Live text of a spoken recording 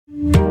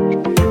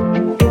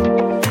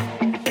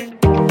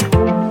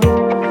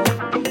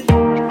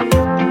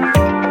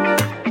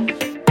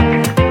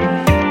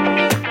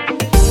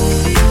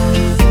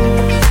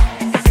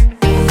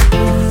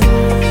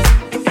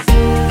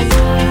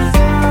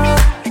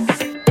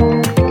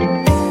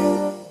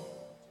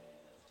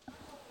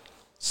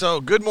So,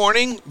 good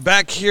morning.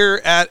 Back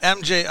here at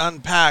MJ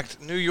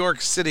Unpacked, New York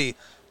City,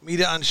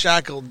 Media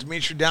Unshackled.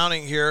 Dimitri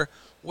Downing here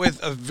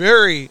with a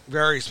very,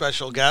 very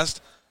special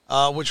guest,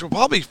 which will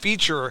probably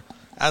feature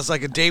as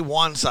like a day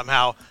one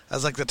somehow,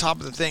 as like the top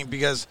of the thing,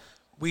 because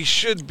we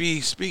should be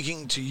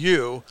speaking to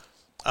you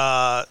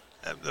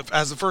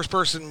as the first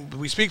person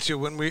we speak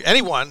to.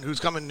 Anyone who's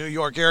come in New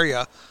York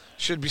area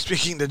should be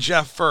speaking to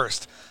Jeff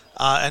first,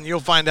 and you'll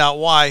find out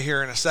why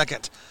here in a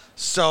second.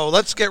 So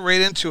let's get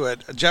right into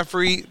it.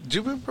 Jeffery,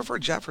 do you prefer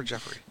Jeff or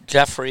Jeffrey?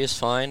 Jeffery is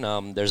fine.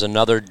 There's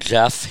another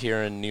Jeff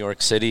here in New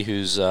York City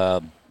who's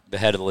the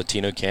head of the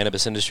Latino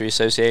Cannabis Industry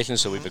Association,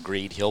 so we've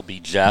agreed he'll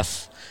be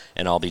Jeff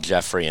and I'll be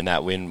Jeffrey, and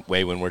that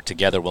way when we're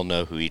together we'll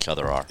know who each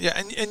other are.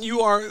 Yeah, and you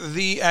are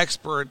the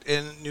expert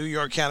in New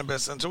York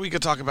cannabis, and so we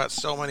could talk about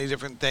so many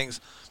different things.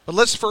 But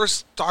let's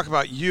first talk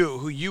about you,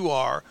 who you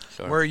are,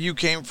 Sure. where you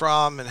came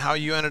from, and how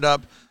you ended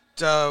up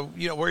to,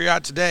 where you're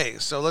at today.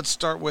 So let's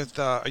start with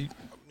are you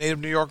native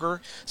New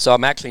Yorker? So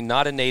I'm actually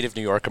not a native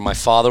New Yorker. My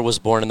father was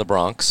born in the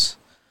Bronx,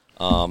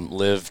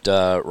 lived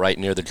right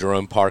near the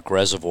Jerome Park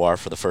Reservoir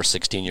for the first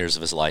 16 years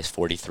of his life,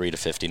 43 to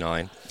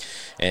 59.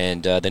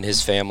 And then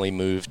his family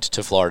moved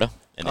to Florida,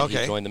 and then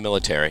he joined the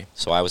military.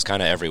 So I was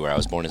kind of everywhere. I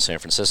was born in San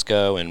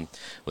Francisco and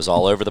was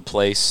all over the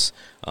place.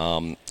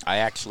 I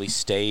actually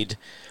stayed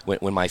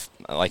when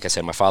like I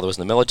said, my father was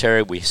in the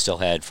military. We still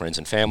had friends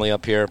and family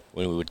up here.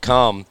 When we would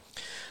come,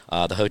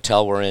 the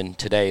hotel we're in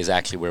today is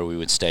actually where we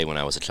would stay when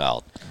I was a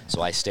child.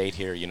 So I stayed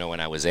here,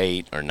 when I was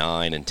 8 or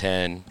 9 and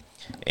 10.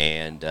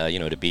 And,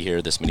 to be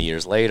here this many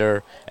years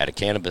later at a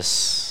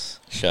cannabis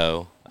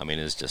show, I mean,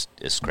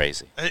 it's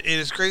crazy. It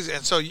is crazy.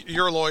 And so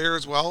you're a lawyer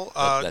as well.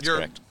 That's your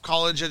correct.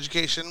 College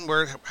education,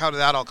 how did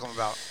that all come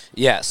about?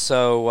 Yeah,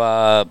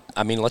 so,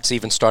 let's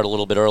even start a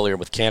little bit earlier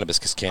with cannabis,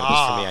 because cannabis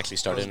for me actually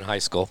started in high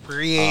school.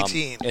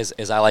 Pre-18.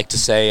 As I like to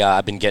say,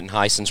 I've been getting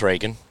high since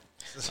Reagan.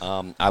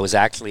 I was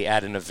actually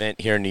at an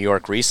event here in New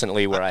York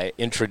recently where I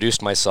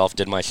introduced myself,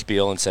 did my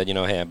spiel, and said,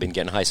 hey, I've been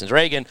getting high since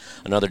Reagan.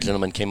 Another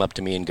gentleman came up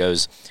to me and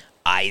goes,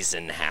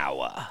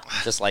 Eisenhower,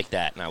 just like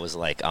that. And I was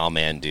like, oh,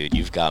 man, dude,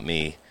 you've got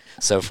me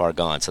so far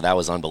gone. So that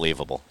was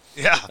unbelievable.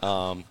 Yeah.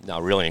 No,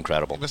 really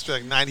incredible. It must be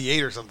like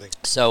 98 or something.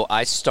 So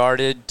I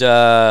started,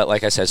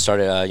 like I said,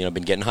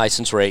 been getting high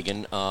since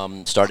Reagan.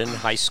 Started in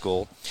high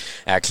school.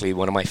 Actually,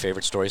 one of my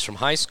favorite stories from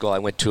high school, I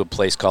went to a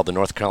place called the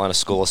North Carolina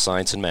School of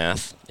Science and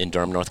Math in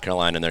Durham, North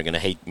Carolina, and they're going to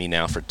hate me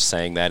now for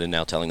saying that and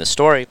now telling the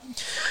story.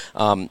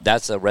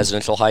 That's a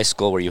residential high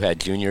school where you had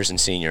juniors and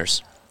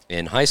seniors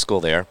in high school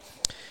there.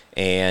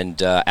 And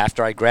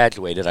after I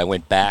graduated, I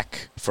went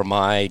back for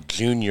my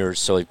juniors.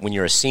 So when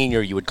you're a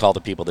senior, you would call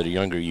the people that are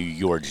younger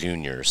your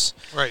juniors.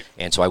 Right.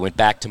 And so I went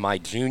back to my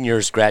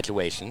juniors'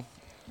 graduation.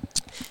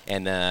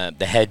 And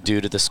the head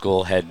dude of the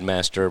school,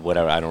 headmaster,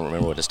 whatever, I don't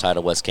remember what his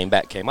title was, came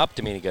up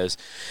to me and he goes,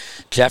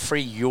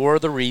 Jeffrey, you're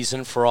the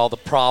reason for all the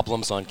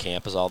problems on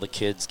campus, all the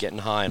kids getting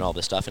high and all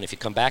this stuff. And if you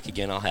come back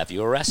again, I'll have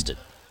you arrested.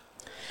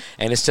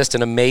 And it's just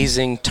an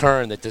amazing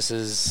turn that this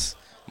is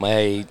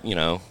my,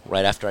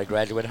 right after I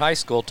graduated high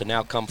school to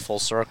now come full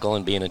circle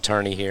and be an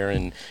attorney here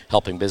and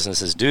helping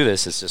businesses do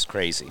this is just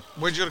crazy.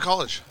 Where'd you go to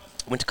college?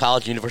 Went to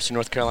college, University of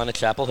North Carolina,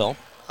 Chapel Hill.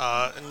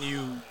 And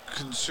you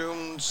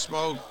consumed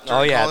smoke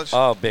during college?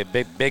 Oh,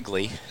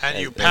 bigly. And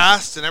you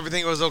passed and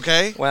everything was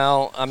okay?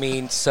 Well, I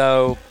mean,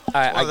 so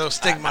one of those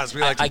stigmas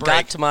we like to break.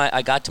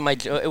 I got to my,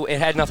 it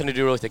had nothing to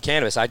do with the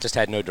cannabis. I just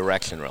had no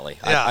direction, really.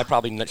 Yeah. I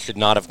probably should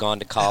not have gone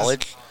to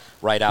college. Yes.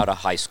 Right out of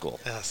high school.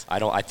 Yes.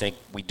 I think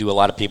we do a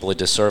lot of people a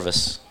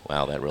disservice.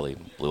 Wow, that really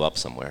blew up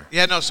somewhere.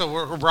 Yeah, no, so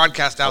we're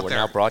broadcast out we're there.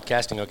 We're now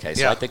broadcasting? Okay,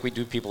 so yeah. I think we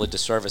do people a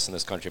disservice in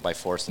this country by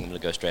forcing them to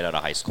go straight out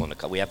of high school.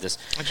 We have this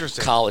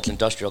college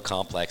industrial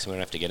complex, and we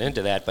don't have to get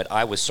into that, but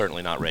I was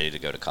certainly not ready to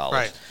go to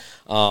college.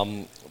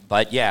 Right.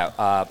 But yeah,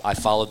 I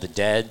followed the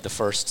Dead the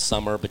first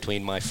summer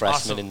between my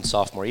freshman and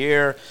sophomore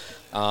year.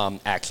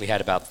 Actually had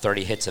about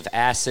 30 hits of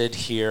acid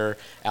here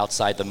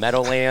outside the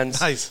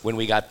Meadowlands. Nice. When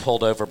we got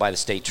pulled over by the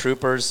state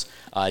troopers.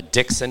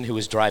 Dixon, who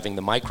was driving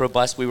the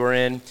microbus we were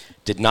in,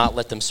 did not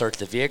let them search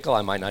the vehicle.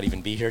 I might not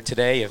even be here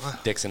today if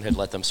Dixon had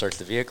let them search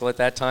the vehicle at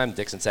that time.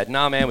 Dixon said,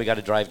 "No, man, we got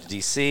to drive to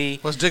D.C."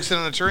 Was Dixon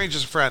an attorney or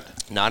just a friend?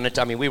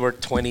 We were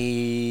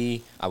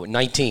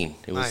 19.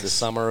 It was the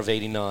summer of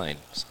 89.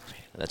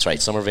 That's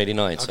right, summer of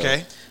 89.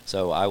 Okay.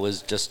 So I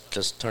was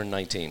just turned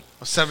 19.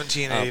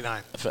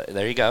 1789.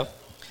 There you go.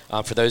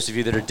 For those of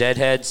you that are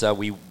Deadheads,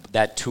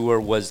 that tour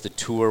was the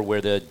tour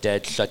where the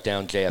Dead shut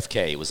down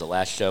JFK. It was the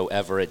last show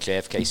ever at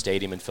JFK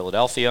Stadium in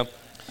Philadelphia.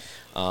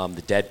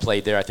 The Dead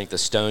played there. I think the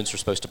Stones were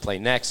supposed to play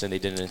next, and they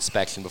did an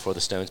inspection before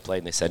the Stones played,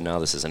 and they said, no,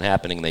 this isn't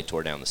happening, and they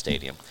tore down the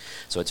stadium.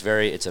 So it's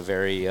a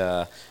very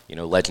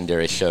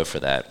legendary show for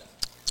that,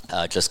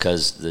 just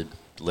because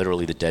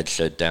literally the Dead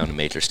shut down a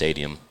major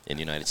stadium in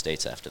the United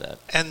States after that.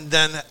 And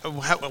then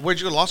where'd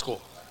you go to law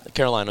school?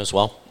 Carolina as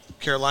well.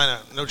 Carolina.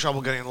 No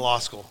trouble getting into law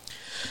school.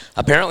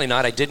 Apparently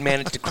not. I did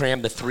manage to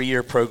cram the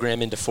 3-year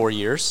program into 4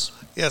 years.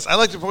 Yes, I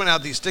like to point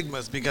out these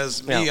stigmas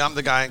because I'm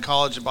the guy in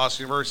college at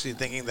Boston University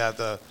thinking that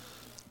the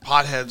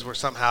potheads were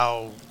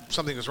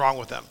something was wrong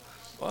with them.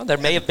 Well, there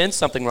may have been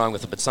something wrong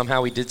with it, but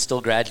somehow we did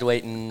still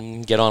graduate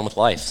and get on with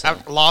life. So.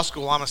 After law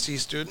school, I'm a C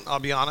student, I'll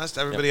be honest.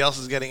 Everybody else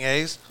is getting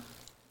A's.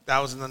 That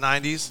was in the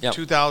 90s.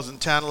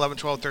 2010, 11,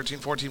 12, 13,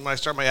 14, when I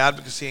started my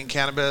advocacy in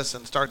cannabis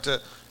and start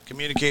to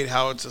communicate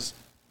how it's a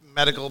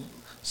medical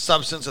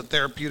substance, a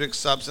therapeutic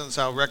substance,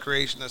 how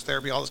recreation is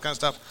therapy, all this kind of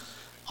stuff.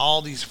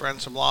 All these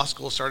friends from law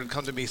school started to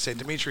come to me and say,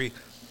 Dimitri,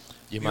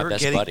 You're my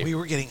best buddy. We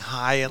were getting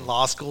high in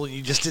law school, and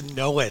you just didn't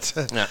know it.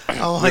 Yeah.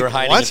 I'm We were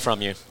hiding it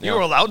from you. You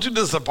were allowed to?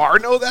 Does the bar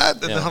know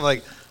that? And Yeah.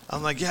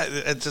 I'm like, yeah.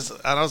 It's just.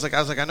 And I was like,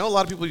 I know a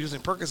lot of people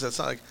using Percocets.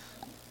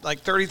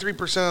 Like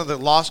 33% of the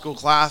law school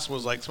class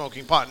was like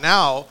smoking pot.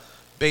 Now,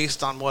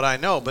 based on what I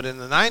know, but in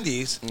the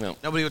 90s,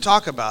 nobody would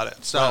talk about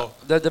it. So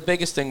the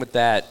biggest thing with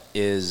that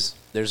is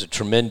there's a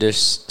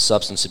tremendous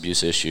substance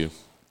abuse issue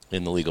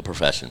in the legal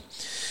profession,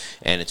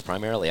 and it's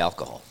primarily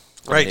alcohol.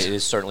 Right. It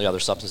is certainly other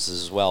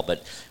substances as well,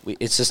 but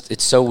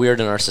it's so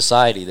weird in our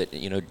society that,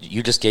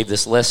 you just gave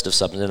this list of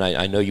substances, and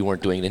I know you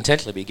weren't doing it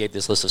intentionally, but you gave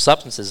this list of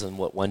substances, and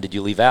what one did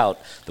you leave out?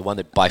 The one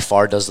that by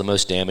far does the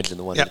most damage and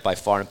the one that by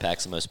far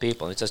impacts the most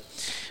people. And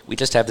we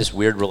just have this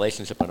weird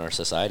relationship in our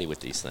society with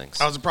these things.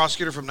 I was a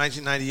prosecutor from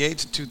 1998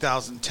 to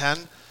 2010.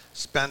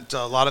 Spent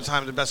a lot of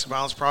time in domestic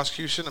violence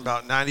prosecution.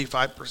 About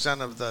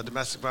 95% of the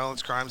domestic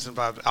violence crimes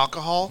involved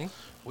alcohol. Mm-hmm.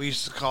 We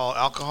used to call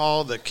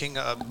alcohol the king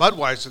of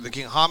Budweiser, the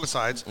king of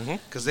homicides,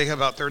 because they have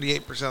about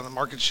 38% of the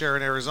market share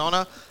in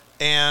Arizona,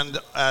 and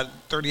at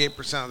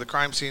 38% of the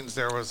crime scenes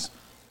there was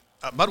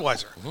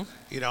Budweiser.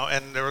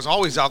 And there was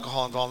always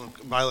alcohol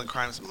involved in violent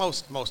crimes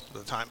most of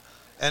the time.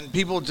 And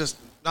people just,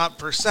 not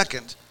per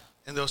second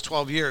in those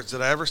 12 years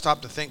did I ever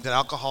stop to think that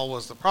alcohol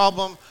was the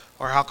problem,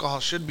 or alcohol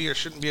should be or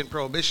shouldn't be in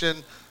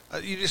prohibition.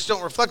 You just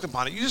don't reflect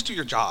upon it. You just do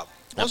your job.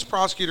 Most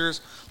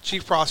prosecutors,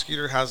 chief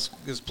prosecutor has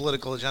his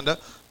political agenda,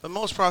 but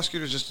most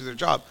prosecutors just do their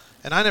job.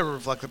 And I never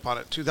reflected upon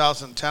it.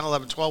 2010,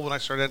 11, 12, when I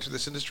started entering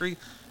this industry,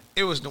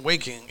 it was an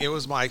awakening. It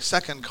was my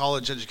second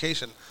college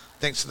education,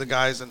 thanks to the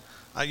guys. And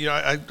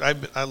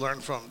I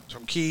learned from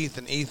Keith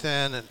and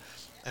Ethan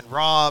and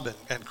Rob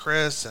and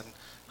Chris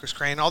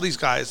Crane, all these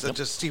guys, that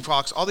just Steve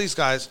Hawks, all these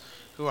guys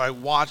who I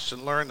watched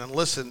and learned and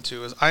listened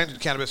to. As I entered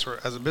cannabis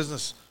as a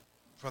business,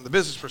 from the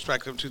business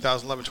perspective, in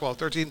 2011, 12,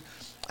 13.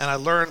 And I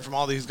learned from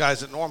all these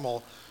guys at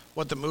Normal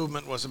what the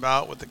movement was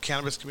about, what the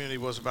cannabis community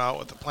was about,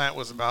 what the plant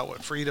was about,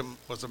 what freedom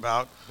was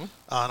about, and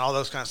all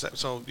those kinds of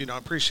stuff. So, I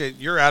appreciate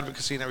your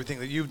advocacy and everything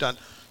that you've done.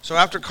 So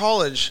after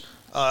college,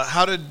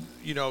 how did,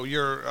 now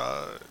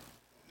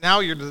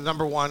you're the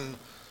number one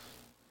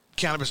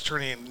cannabis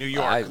attorney in New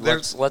York.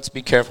 Let's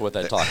be careful with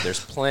that talk.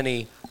 There's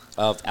plenty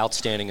of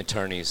outstanding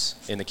attorneys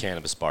in the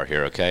cannabis bar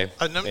here, okay?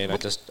 And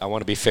I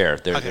want to be fair.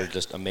 They're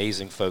just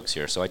amazing folks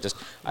here. So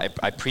I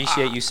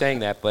appreciate you saying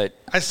that, but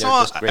I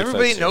saw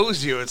everybody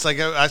knows you. It's like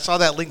I saw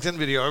that LinkedIn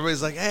video.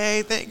 Everybody's like,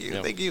 "Hey,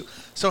 thank you."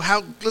 So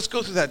let's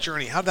go through that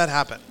journey. How'd that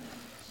happen?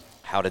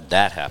 How did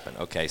that happen?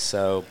 Okay,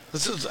 so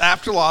this is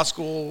after law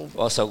school.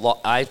 Well,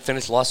 I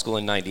finished law school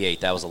in '98.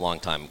 That was a long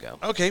time ago.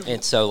 Okay.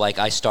 And so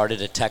I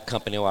started a tech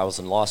company while I was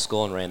in law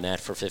school and ran that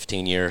for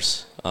 15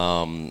 years.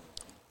 So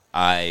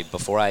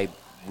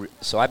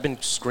I've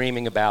been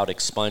screaming about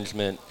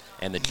expungement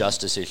and the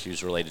justice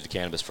issues related to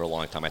cannabis for a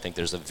long time. I think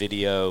there's a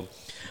video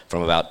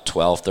from about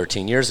 12,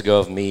 13 years ago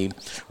of me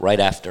right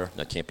after,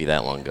 no, it can't be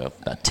that long ago,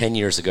 about 10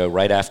 years ago,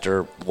 right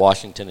after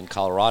Washington and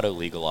Colorado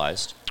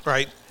legalized.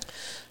 Right.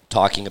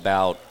 Talking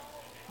about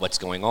what's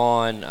going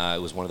on.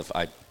 It was one of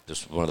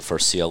the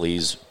first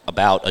CLEs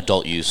about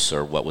adult use,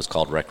 or what was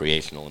called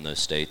recreational in those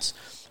states.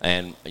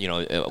 And,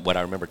 what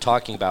I remember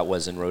talking about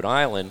was in Rhode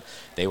Island,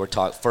 they were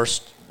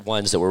first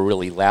ones that were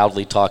really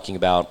loudly talking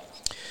about,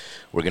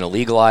 we're going to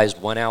legalize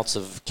 1 ounce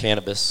of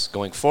cannabis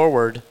going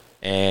forward,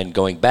 and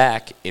going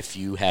back, if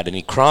you had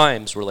any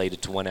crimes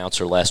related to 1 ounce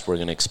or less, we're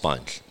going to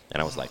expunge.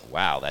 And I was like,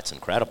 wow, that's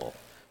incredible,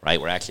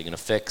 right? We're actually going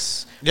to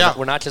fix. Yeah.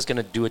 We're not just going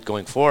to do it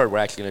going forward. We're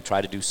actually going to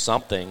try to do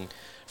something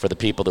for the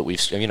people that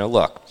we've,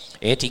 look,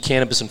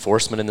 anti-cannabis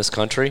enforcement in this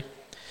country,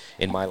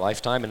 in my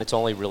lifetime, and it's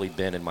only really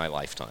been in my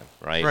lifetime,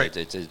 right?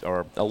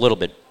 Or a little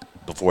bit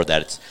before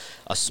that. It's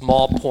a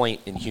small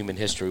point in human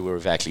history where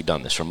we've actually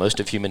done this. For most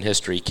of human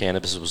history,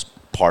 cannabis was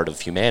part of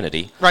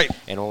humanity. Right.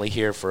 And only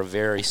here, for a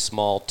very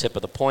small tip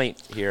of the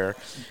point here,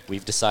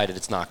 we've decided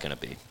it's not going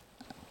to be.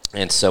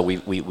 And so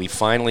we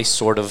finally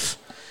sort of...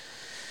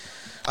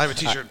 I have a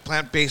t-shirt,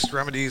 plant-based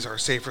remedies are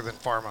safer than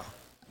pharma.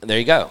 There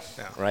you go.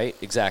 Yeah. Right?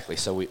 Exactly.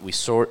 So we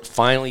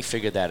finally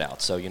figured that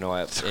out. So,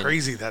 it's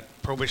crazy that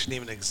prohibition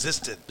even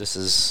existed. This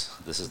is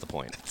the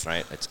point,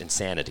 right? It's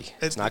insanity.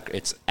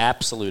 It's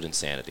absolute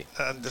insanity.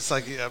 It's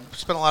like I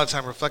spent a lot of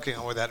time reflecting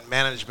on where that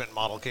management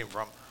model came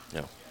from.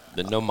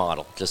 No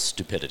model, just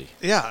stupidity.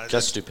 Yeah.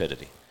 Just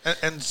stupidity.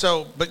 And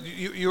so, but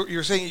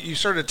you're saying you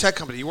started a tech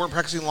company. You weren't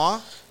practicing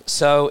law?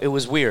 So it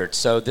was weird.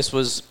 So this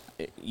was,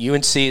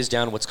 UNC is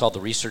down in what's called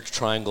the Research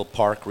Triangle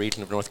Park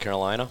region of North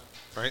Carolina.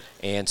 Right.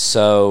 And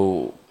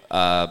so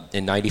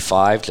in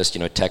 95, just,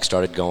 tech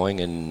started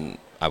going, and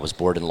I was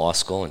bored in law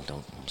school, and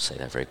don't say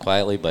that very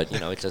quietly, but,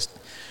 it just,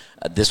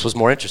 this was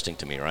more interesting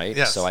to me, right?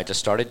 Yes. So I just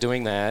started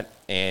doing that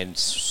and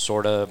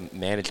sort of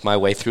managed my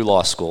way through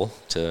law school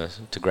to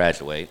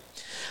graduate.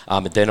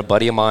 And then a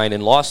buddy of mine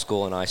in law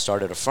school and I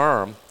started a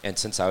firm, and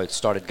since I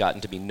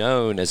gotten to be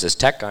known as this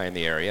tech guy in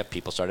the area,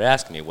 people started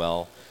asking me,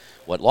 well,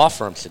 what law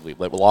firm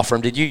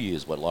did you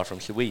use? What law firm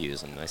should we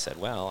use? And I said,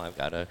 well, I've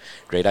got a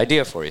great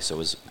idea for you. So it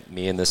was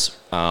me and this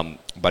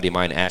buddy of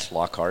mine, Ash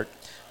Lockhart,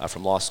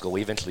 from law school.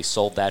 We eventually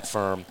sold that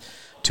firm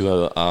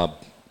to a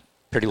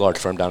pretty large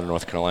firm down in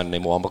North Carolina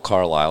named Womble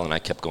Carlisle, and I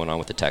kept going on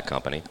with the tech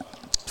company.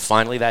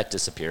 Finally, that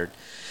disappeared.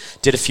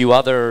 Did a few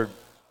other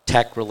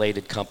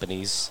tech-related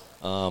companies,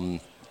 and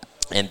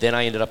then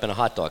I ended up in a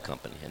hot dog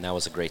company, and that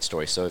was a great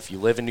story. So if you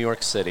live in New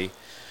York City,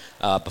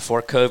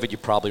 before COVID, you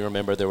probably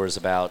remember there was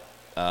about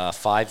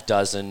 6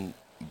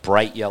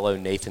 bright yellow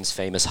Nathan's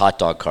Famous hot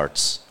dog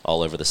carts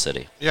all over the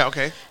city. Yeah,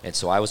 okay. And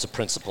so I was a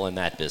principal in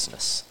that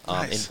business.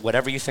 Nice. And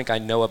whatever you think I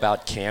know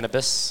about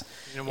cannabis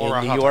in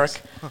New York,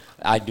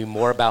 I knew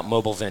more about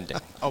mobile vending.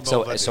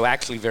 So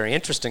actually, very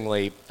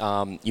interestingly,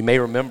 you may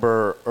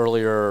remember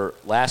earlier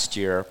last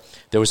year,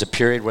 there was a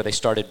period where they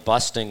started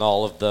busting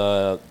all of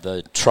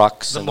the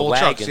trucks and the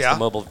wagons, the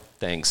mobile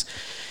things.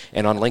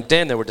 And on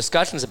LinkedIn, there were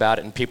discussions about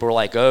it, and people were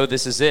like, oh,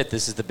 this is it.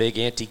 This is the big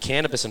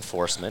anti-cannabis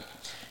enforcement.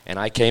 And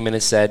I came in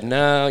and said,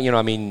 no,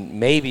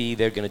 maybe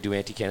they're going to do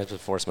anti-cannabis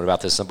enforcement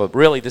about this, but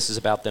really this is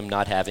about them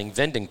not having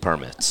vending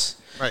permits.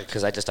 Right.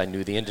 Because I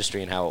knew the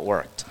industry and how it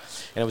worked.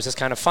 And it was just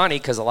kind of funny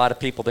because a lot of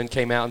people then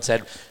came out and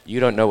said,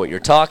 you don't know what you're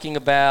talking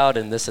about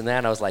and this and that.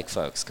 And I was like,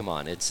 folks, come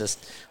on. It's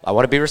just, I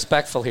want to be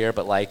respectful here,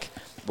 but like,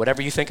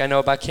 whatever you think I know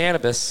about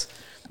cannabis,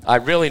 I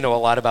really know a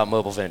lot about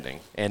mobile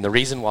vending. And the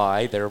reason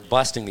why they're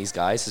busting these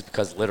guys is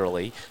because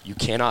literally you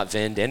cannot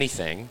vend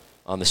anything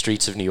on the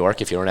streets of New York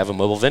if you don't have a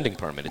mobile vending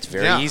permit. It's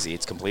very easy.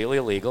 It's completely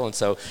illegal. And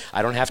so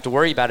I don't have to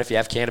worry about if you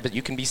have cannabis.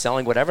 You can be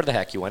selling whatever the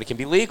heck you want. It can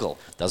be legal.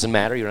 Doesn't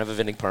matter. You don't have a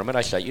vending permit.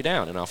 I shut you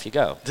down and off you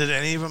go. Did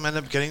any of them end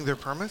up getting their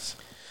permits?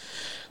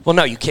 Well,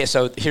 no, you can't.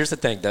 So here's the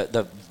thing.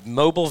 The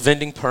mobile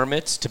vending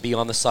permits to be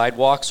on the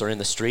sidewalks or in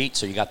the street,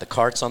 so you got the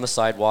carts on the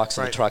sidewalks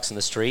and the trucks in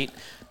the street,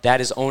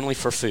 that is only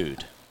for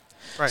food.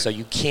 Right. So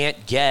you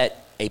can't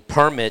get a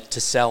permit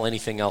to sell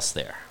anything else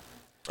there.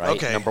 Right?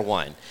 Okay. Number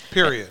one.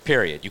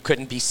 Period. You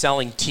couldn't be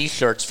selling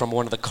T-shirts from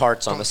one of the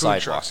carts on the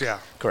sidewalk. Trucks, yeah.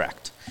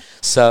 Correct.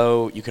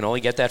 So you can only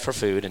get that for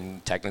food,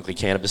 and technically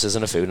cannabis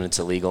isn't a food, and it's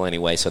illegal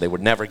anyway, so they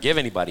would never give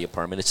anybody a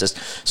permit. It's just,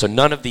 so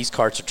none of these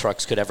carts or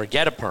trucks could ever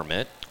get a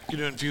permit. You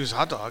can infuse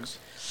hot dogs.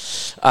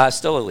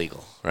 Still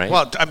illegal, right?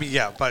 Well, I mean,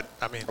 yeah, but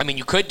I mean,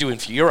 you could do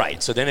you're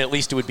right, so then at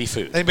least it would be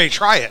food. They may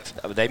try it.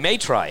 They may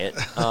try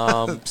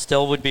it.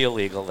 Still would be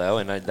illegal, though,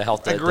 and the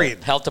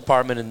health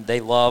department, and they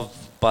love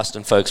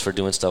busting folks for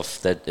doing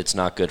stuff that it's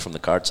not good from the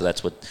cart, so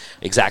that's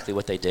exactly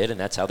what they did, and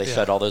that's how they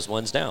shut all those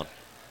ones down.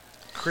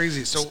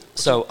 Crazy.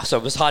 So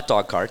it was hot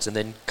dog carts, and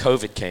then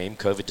COVID came.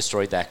 COVID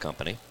destroyed that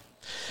company.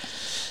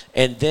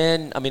 And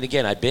then, I mean,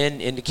 again, I've been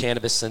into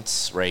cannabis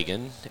since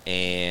Reagan,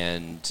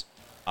 and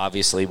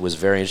obviously was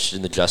very interested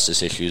in the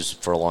justice issues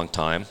for a long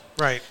time.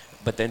 Right.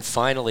 But then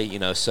finally,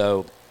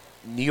 so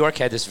New York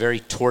had this very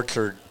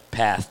tortured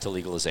path to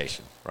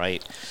legalization,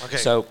 right? Okay.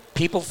 So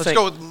people Let's think...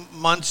 go with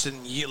months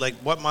and like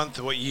what month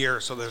to what year.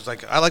 So there's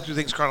I like to do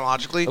things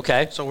chronologically.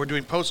 Okay. So we're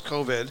doing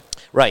post-COVID.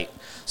 Right.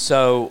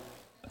 So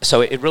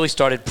it really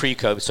started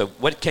pre-COVID. So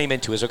what it came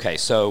into is, okay,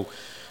 so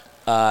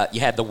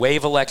you had the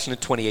wave election in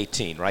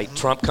 2018, right? Mm-hmm.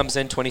 Trump comes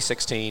in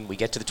 2016. We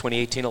get to the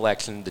 2018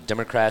 election. The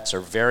Democrats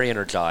are very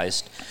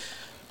energized.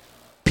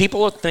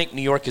 People think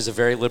New York is a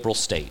very liberal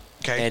state.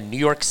 Okay. And New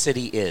York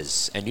City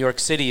is. And New York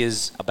City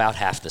is about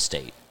half the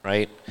state,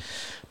 right?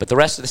 But the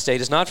rest of the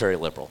state is not very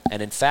liberal.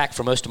 And in fact,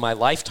 for most of my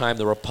lifetime,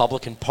 the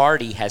Republican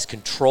Party has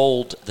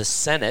controlled the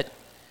Senate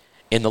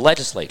in the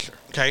legislature.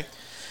 Okay.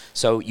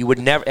 So you would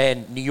never,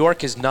 and New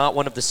York is not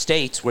one of the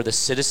states where the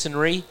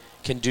citizenry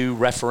can do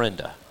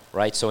referenda,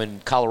 right? So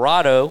in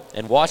Colorado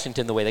and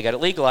Washington, the way they got it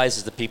legalized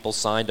is the people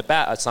signed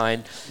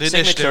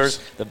signatures,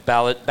 the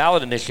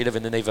ballot initiative,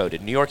 and then they voted.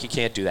 In New York, you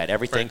can't do that.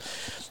 Everything.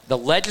 Right. The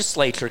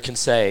legislature can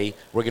say,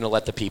 we're going to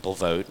let the people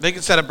vote. They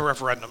can set up a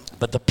referendum.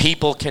 But the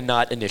people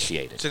cannot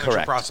initiate it. It's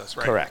a process,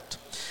 right? Correct.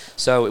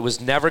 So it was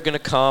never going to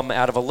come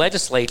out of a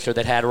legislature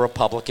that had a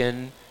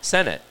Republican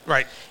Senate.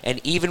 Right. And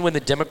even when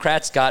the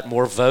Democrats got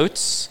more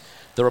votes,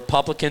 the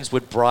Republicans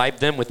would bribe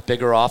them with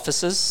bigger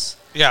offices.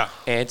 Yeah.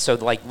 And so,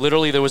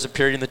 literally there was a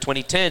period in the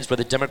 2010s where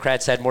the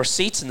Democrats had more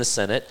seats in the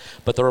Senate,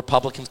 but the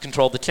Republicans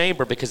controlled the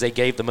chamber because they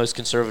gave the most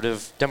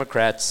conservative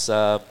Democrats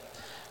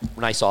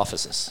nice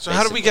offices. So basically.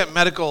 How did we get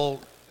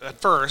medical at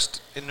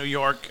first in New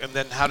York, and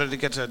then how did it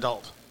get to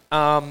adult?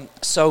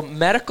 So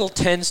medical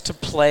tends to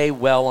play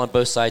well on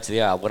both sides of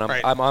the aisle. When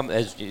I'm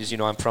as you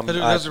know, I'm from.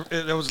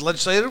 It was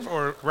legislative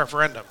or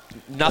referendum.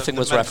 Nothing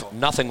was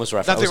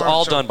referendum. It was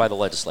all done by the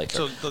legislature.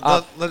 So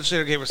the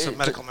legislature gave us some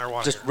medical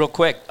marijuana. Just real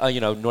quick,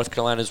 North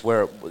Carolina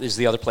is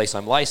the other place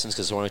I'm licensed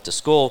because when I went to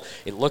school,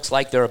 it looks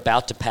like they're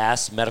about to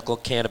pass medical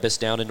cannabis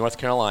down in North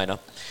Carolina,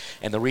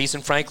 and the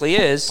reason, frankly,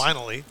 is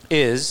finally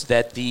is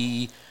that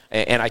the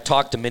And I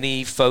talked to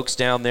many folks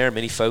down there,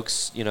 many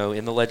folks,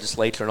 in the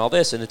legislature and all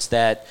this, and it's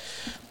that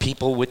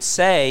people would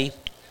say,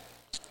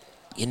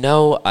 I'm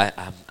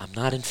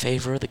not in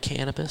favor of the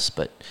cannabis,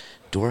 but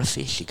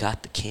Dorothy, she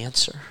got the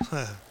cancer.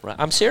 Right?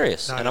 I'm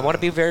serious, I want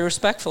to be very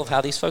respectful of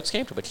how these folks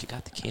came to her, but she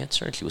got the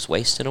cancer, and she was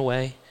wasting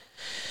away,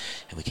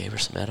 and we gave her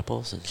some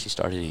edibles, and she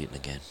started eating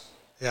again.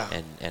 Yeah.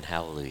 And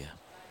hallelujah.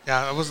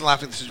 Yeah, I wasn't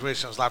laughing at the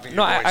situation. I was laughing at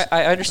your voice.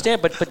 I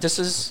understand, but this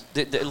is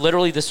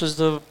literally this was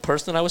the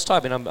person that I was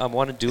talking. I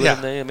want to do it.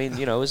 And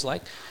it was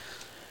like,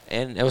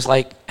 and it was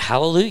like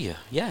hallelujah.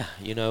 Yeah,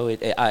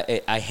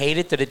 I hate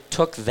it that it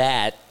took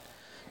that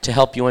to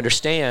help you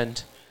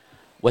understand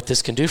what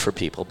this can do for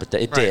people, but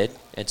it did,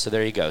 and so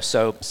there you go.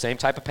 So same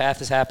type of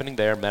path is happening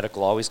there.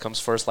 Medical always comes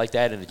first like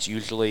that, and it's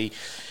usually,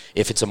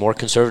 if it's a more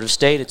conservative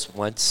state, it's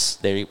once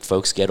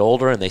folks get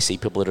older and they see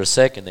people that are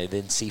sick, and they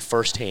then see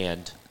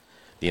firsthand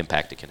the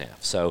impact it can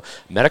have. So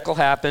medical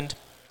happened.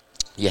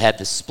 You had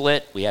the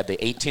split. We had the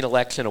 2018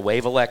 election, a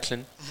wave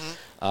election.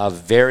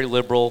 Very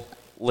liberal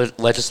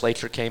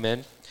legislature came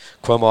in.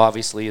 Cuomo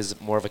obviously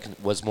was more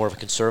of a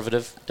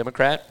conservative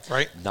Democrat.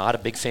 Right. Not a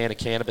big fan of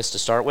cannabis to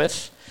start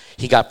with.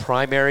 He got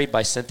primaried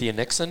by Cynthia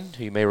Nixon,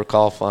 who you may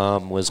recall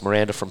was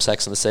Miranda from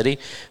Sex and the City.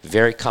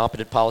 Very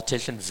competent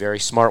politician, very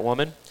smart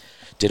woman.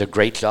 Did a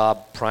great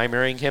job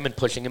primarying him and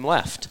pushing him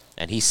left.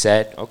 And he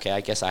said, okay, I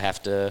guess I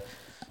have to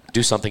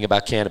do something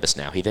about cannabis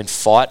now. He then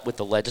fought with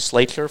the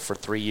legislature for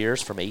 3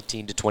 years, from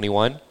 18 to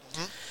 21,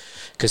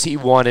 because he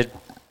wanted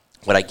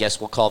what I guess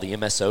we'll call the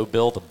MSO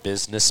bill, the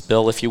business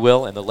bill, if you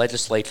will, and the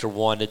legislature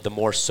wanted the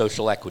more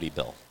social equity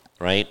bill,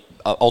 right?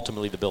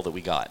 Ultimately, the bill that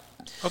we got.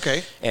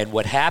 Okay. And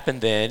what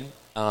happened then,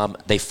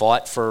 they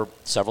fought for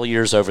several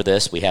years over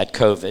this. We had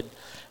COVID.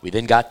 We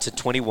then got to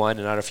 21,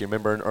 and I don't know if you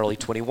remember in early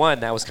 21,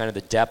 that was kind of the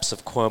depths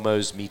of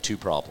Cuomo's Me Too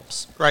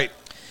problems. Right.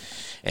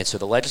 And so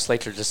the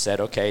legislature just said,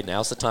 okay,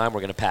 now's the time,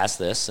 we're going to pass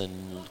this,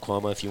 and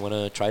Cuomo, if you want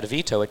to try to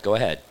veto it, go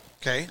ahead.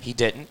 Okay. He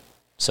didn't,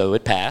 so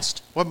it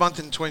passed. What month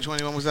in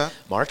 2021 was that?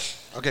 March.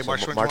 Okay, so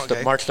March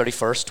 2021. March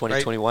 31st,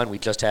 2021. Right. We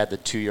just had the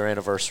 2-year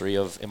anniversary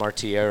of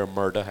MRTA or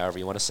MRTA, however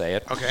you want to say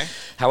it. Okay.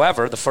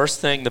 However, the first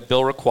thing the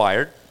bill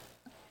required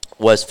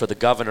was for the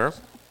governor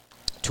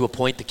to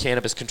appoint the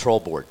Cannabis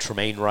Control Board,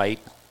 Tremaine Wright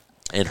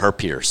and her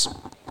peers.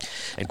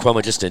 And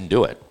Cuomo just didn't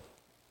do it.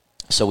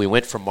 So we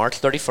went from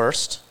March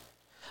 31st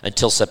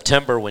until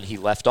September, when he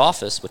left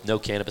office, with no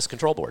Cannabis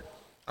Control Board.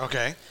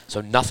 Okay. So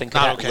nothing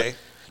could happen. Okay.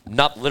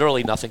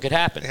 Literally nothing could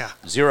happen. Yeah.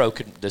 Zero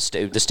could. The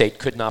state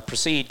could not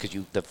proceed because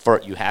you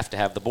have to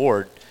have the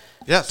board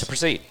to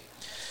proceed.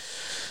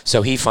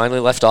 So he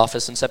finally left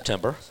office in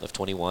September of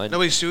 21.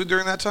 Nobody sued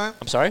during that time?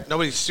 I'm sorry?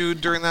 Nobody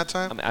sued during that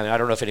time? I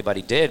don't know if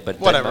anybody did, but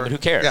whatever. I mean, who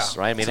cares,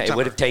 yeah. right? I mean, September. It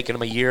would have taken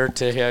him a year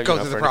to go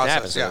through the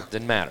process. So it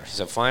didn't matter.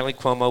 So finally,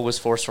 Cuomo was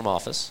forced from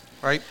office.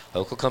 Right.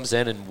 Hochul comes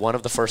in, and one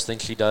of the first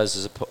things she does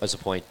is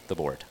appoint the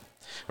board.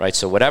 Right,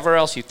 so whatever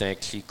else you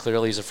think, she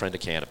clearly is a friend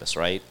of cannabis,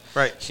 right?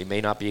 Right. She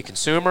may not be a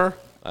consumer.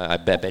 I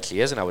bet she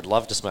isn't. I would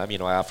love to smoke. I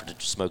offered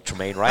to smoke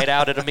Tremaine Wright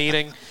out at a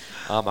meeting.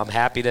 I'm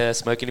happy to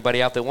smoke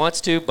anybody out that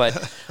wants to, but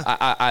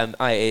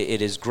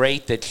it is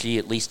great that she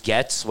at least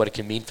gets what it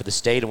can mean for the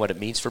state and what it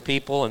means for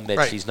people, and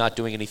that she's not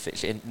doing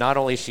anything. And not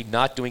only is she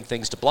not doing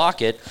things to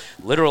block it,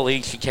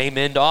 literally she came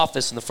into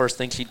office, and the first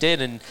thing she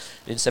did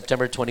in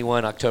September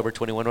 21, October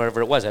 21,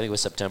 whatever it was, I think it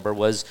was September,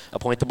 was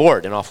appoint the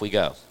board, and off we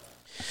go.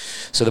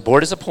 So the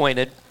board is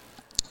appointed,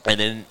 and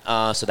then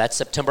so that's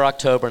September,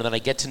 October, and then I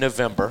get to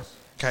November.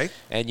 Okay.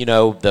 And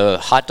the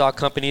hot dog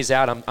company is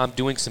out. I'm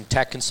doing some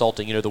tech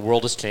consulting. The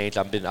world has changed.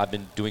 I've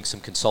been doing some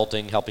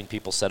consulting, helping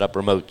people set up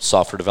remote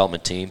software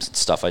development teams and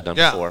stuff I've done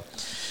before.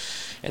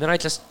 And then I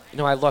just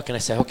I look and I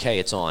say, okay,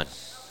 it's on.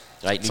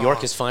 Right, New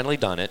York has finally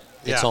done it.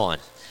 It's on,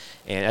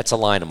 and that's a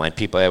line of mine.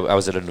 People, I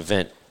was at an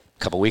event a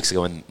couple weeks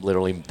ago, and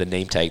literally the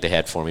name tag they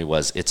had for me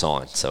was "It's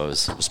on," so it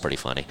was pretty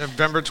funny.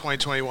 November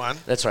 2021.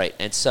 That's right.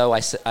 And so I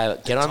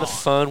get on the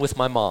phone with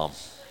my mom,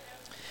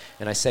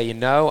 and I say,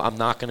 I'm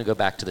not going to go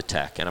back to the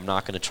tech, and I'm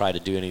not going to try to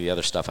do any of the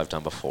other stuff I've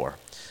done before.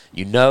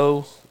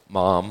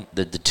 Mom,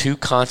 the two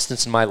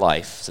constants in my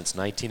life since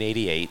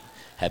 1988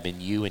 have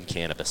been you and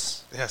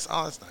cannabis. Yes.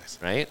 Oh, that's nice.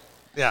 Right?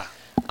 Yeah.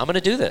 I'm going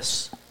to do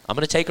this. I'm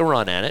going to take a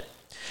run at it.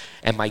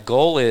 And my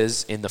goal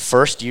is, in the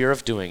first year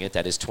of doing it,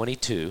 that is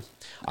 22,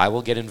 I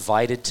will get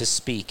invited to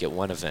speak at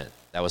one event.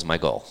 That was my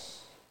goal.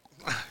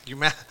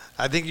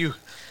 I think you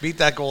beat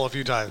that goal a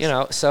few times.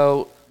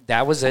 So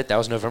that was it. That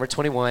was November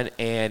 21,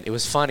 and it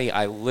was funny.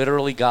 I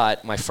literally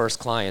got my first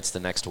clients the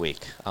next week.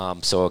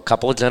 So a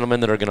couple of gentlemen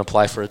that are going to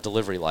apply for a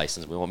delivery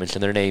license. We won't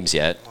mention their names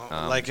yet,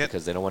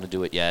 because they don't want to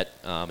do it yet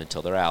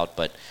until they're out.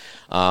 But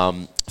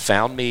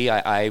found me.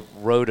 I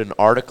wrote an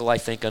article, I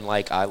think, on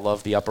I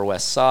Love the Upper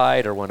West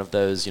Side or one of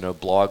those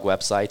blog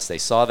websites. They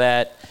saw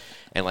that,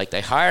 and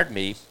they hired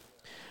me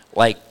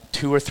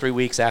 2 or 3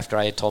 weeks after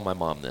I had told my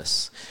mom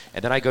this.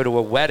 And then I go to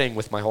a wedding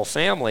with my whole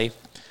family.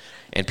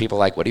 And people are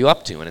like, what are you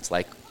up to? And it's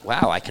like,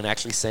 wow, I can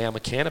actually say I'm a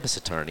cannabis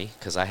attorney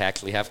because I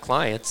actually have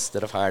clients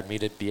that have hired me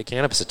to be a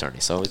cannabis attorney.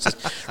 So it's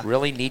just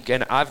really neat.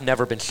 And I've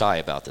never been shy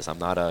about this. I'm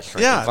not a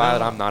shrinking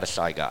violet. I'm not a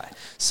shy guy.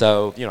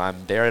 So,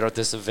 I'm there at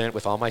this event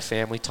with all my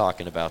family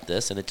talking about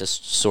this, and it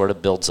just sort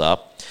of builds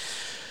up.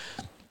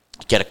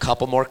 Get a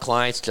couple more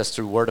clients just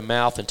through word of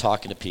mouth and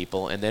talking to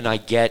people. And then I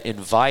get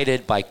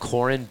invited by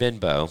Corin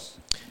Binbo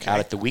out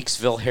at the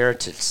Weeksville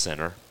Heritage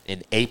Center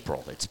in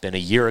April. It's been a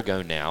year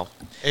ago now.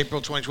 April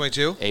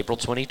 2022? April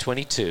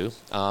 2022,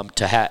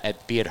 to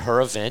be at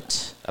her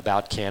event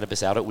about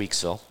cannabis out at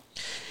Weeksville.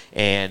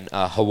 And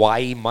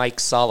Hawaii Mike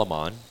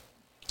Solomon,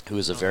 who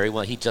is a very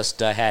well, he just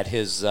had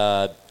his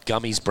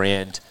gummies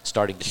brand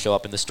starting to show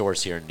up in the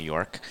stores here in New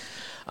York,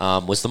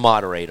 was the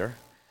moderator.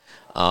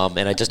 And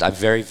I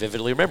very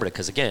vividly remember it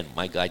because, again,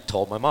 I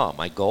told my mom,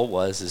 my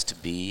goal is to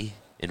be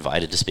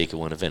invited to speak at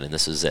one event, and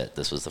this is it.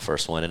 This was the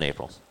first one in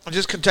April.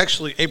 Just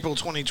contextually, April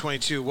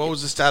 2022, what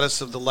was the status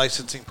of the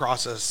licensing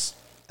process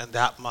in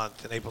that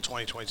month in April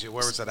 2022?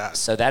 Where was that at?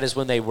 So that is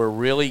when they were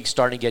really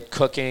starting to get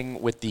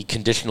cooking with the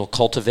conditional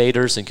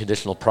cultivators and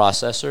conditional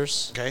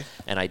processors. Okay.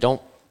 And I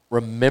don't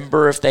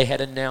remember if they had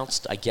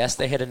announced, I guess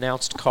they had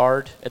announced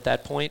CARD at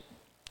that point,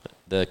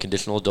 the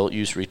Conditional Adult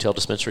Use Retail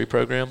Dispensary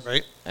Program.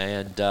 Right.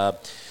 And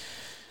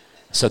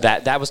so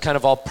that was kind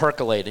of all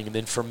percolating. And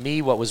then for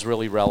me, what was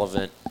really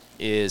relevant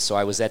is, so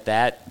I was at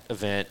that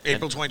event.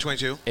 April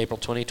 2022. April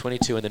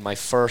 2022, and then my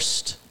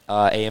first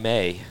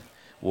AMA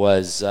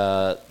was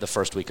the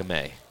first week of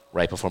May,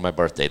 right before my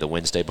birthday, the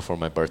Wednesday before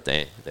my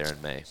birthday there in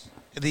May.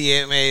 The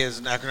AMA is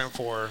an acronym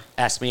for?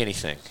 Ask Me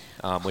Anything,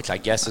 which I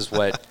guess is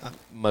what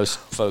most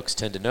folks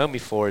tend to know me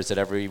for, is that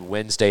every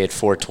Wednesday at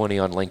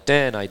 4:20 on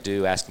LinkedIn, I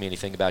do Ask Me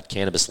Anything about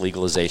cannabis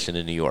legalization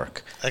in New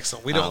York.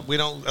 Excellent. We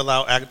don't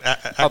allow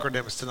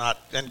acronyms to not,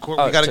 and we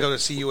got to go to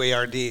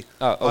CUARD.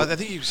 I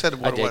think you said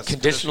what it was.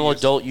 Conditional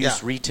Adult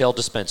Use Retail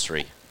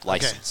Dispensary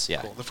license. Okay,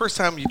 yeah. Cool. The first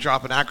time you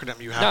drop an acronym,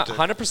 you have to. 100%.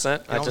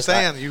 You know what I'm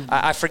saying?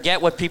 I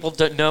forget what people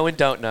know and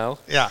don't know.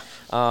 Yeah.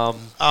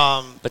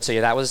 But so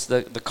that was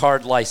the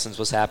card license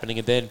was happening,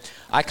 and then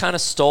I kind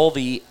of stole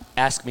the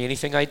Ask Me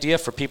Anything idea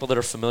for people that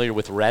are familiar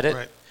with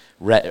Reddit.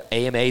 Right.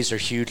 AMAs are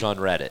huge on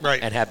Reddit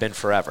and have been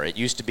forever. It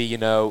used to be,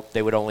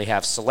 they would only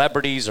have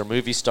celebrities or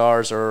movie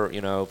stars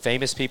or,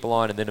 famous people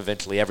on, and then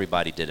eventually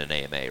everybody did an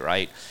AMA,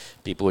 right?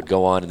 People would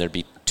go on and there'd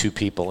be two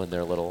people in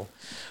their little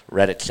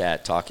Reddit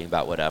chat talking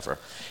about whatever.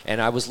 And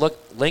I was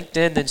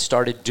LinkedIn then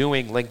started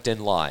doing LinkedIn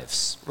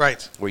Lives.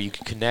 Right. Where you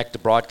can connect the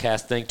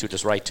broadcast thing to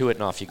just right to it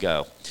and off you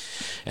go.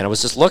 And I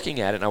was just looking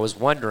at it and I was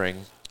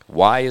wondering,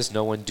 why is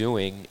no one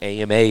doing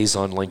AMAs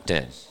on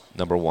LinkedIn?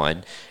 Number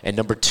one. And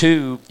number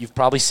two, you've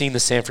probably seen the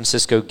San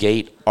Francisco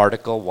Gate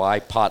article, Why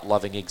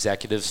Pot-Loving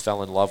Executives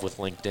Fell in Love with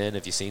LinkedIn.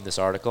 Have you seen this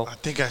article? I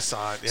think I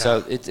saw it, yeah.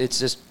 So it's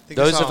just,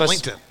 those of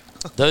us LinkedIn.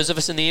 Those of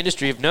us in the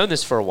industry have known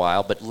this for a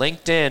while, but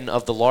LinkedIn,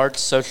 of the large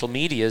social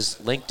medias,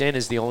 LinkedIn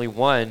is the only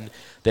one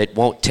that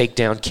won't take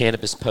down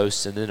cannabis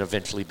posts and then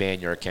eventually ban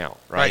your account,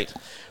 right?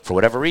 For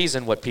whatever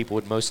reason, what people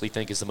would mostly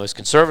think is the most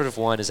conservative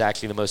one is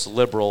actually the most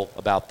liberal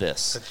about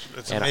this.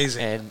 It's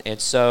amazing. And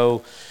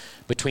so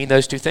between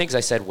those two things, I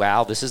said,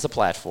 wow, this is the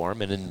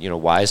platform, and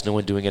then, why is no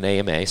one doing an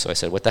AMA? So I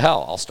said, what the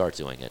hell? I'll start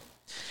doing it.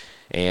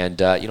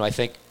 And, I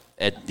think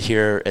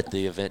here at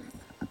the event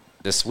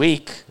this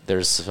week,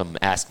 there's some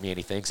Ask Me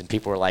Anythings, and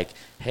people were like,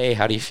 hey,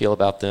 how do you feel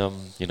about them?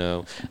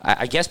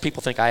 I guess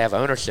people think I have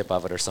ownership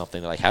of it or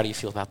something. They're like, how do you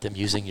feel about them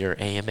using your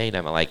AMA name?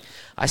 I'm like,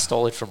 I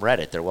stole it from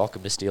Reddit. They're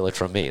welcome to steal it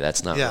from me.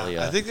 That's not really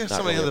I think there's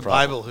somebody really in the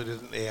Bible who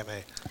did an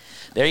AMA.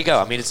 There you go.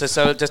 I mean, it's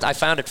just I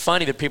found it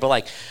funny that people are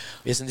like,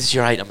 isn't this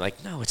your idea? I'm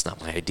like, no, it's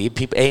not my idea.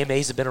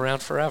 AMAs have been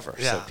around forever,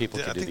 so people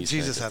can do these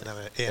things. I think Jesus had an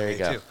AMA there you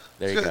go. too.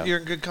 There you go. You're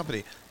in good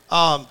company.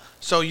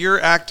 So you're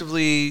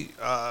actively,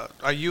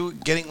 are you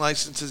getting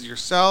licenses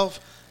yourself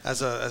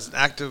as an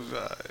active,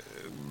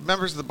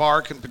 members of the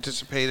bar can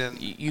participate in?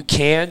 You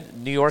can.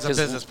 New York as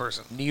a business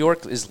person. New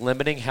York is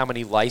limiting how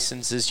many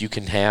licenses you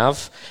can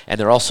have, and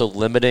they're also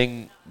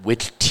limiting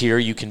which tier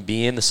you can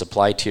be in, the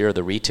supply tier or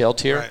the retail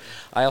tier. Right.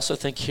 I also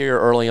think here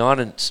early on,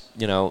 and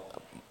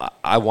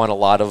I want a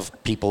lot of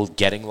people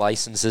getting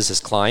licenses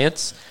as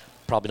clients.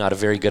 Probably not a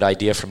very good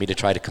idea for me to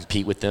try to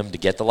compete with them to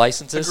get the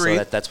licenses. Agreed.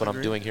 So that's what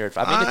I'm doing here.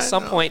 I mean, at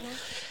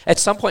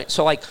some point,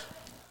 so like,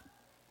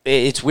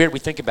 it's weird. We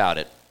think about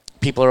it.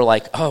 People are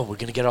like, oh, we're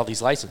going to get all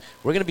these licenses.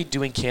 We're going to be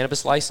doing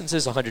cannabis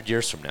licenses 100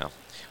 years from now.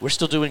 We're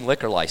still doing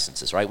liquor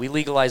licenses, right? We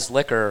legalized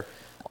liquor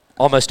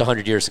almost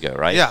 100 years ago,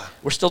 right? Yeah.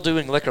 We're still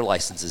doing liquor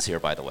licenses here,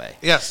 by the way.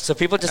 Yes. So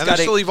people just got to... And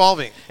they're still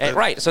evolving.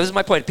 Right. So this is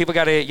my point. People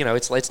got to,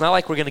 it's not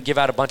like we're going to give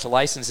out a bunch of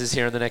licenses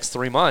here in the next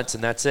 3 months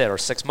and that's it, or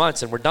 6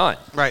 months and we're done.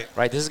 Right.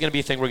 Right. This is going to be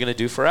a thing we're going to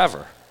do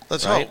forever.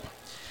 Let's hope.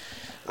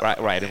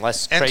 Right.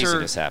 Unless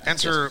craziness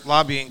happens. Enter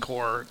lobbying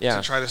corps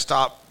to try to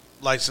stop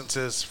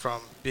licenses from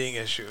being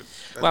issued.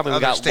 Well, I mean,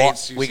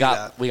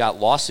 we got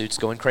lawsuits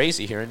going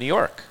crazy here in New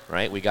York,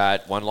 right? We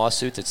got one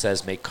lawsuit that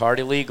says make card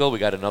illegal. We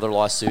got another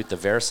lawsuit, the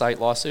Vericite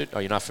lawsuit. Oh,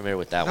 you're not familiar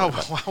with that one?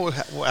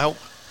 No,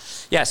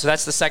 Yeah, so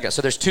that's the second.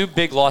 So there's two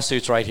big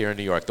lawsuits right here in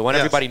New York. The one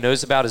everybody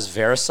knows about is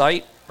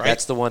Vericite. Right.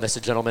 That's the one that's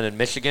a gentleman in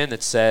Michigan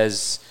that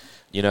says,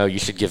 you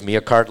should give me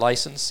a card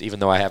license, even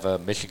though I have a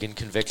Michigan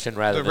conviction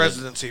rather than... The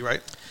residency,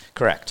 right?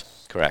 Correct.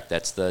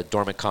 That's the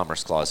Dormant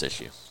Commerce Clause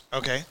issue.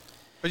 Okay.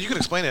 But you can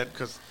explain it,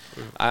 because...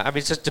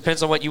 it just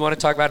depends on what you want to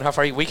talk about and how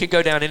far we could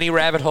go down any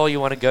rabbit hole you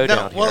want to go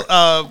down here.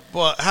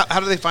 Well, how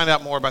do they find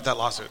out more about that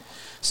lawsuit?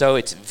 So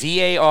it's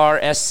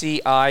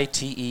Variscite,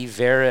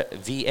 Variscite,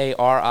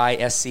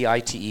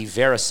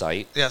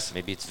 Vericite. Yes.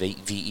 Maybe it's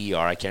Ver,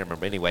 I can't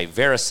remember. Anyway,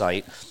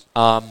 Vericite.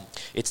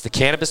 It's the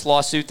cannabis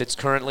lawsuit that's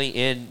currently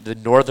in the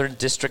Northern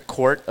District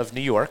Court of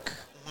New York.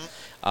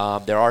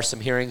 Mm-hmm. There are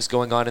some hearings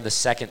going on in the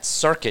Second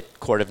Circuit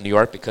Court of New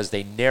York because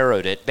they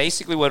narrowed it.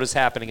 Basically what was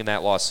happening in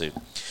that lawsuit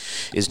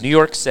is New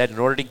York said in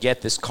order to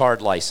get this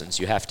card license,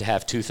 you have to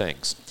have two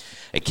things.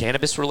 A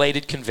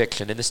cannabis-related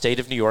conviction in the state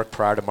of New York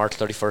prior to March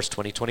 31st,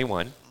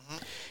 2021, mm-hmm.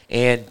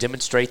 and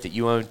demonstrate that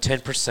you own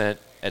 10%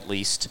 at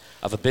least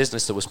of a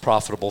business that was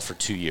profitable for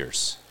 2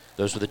 years.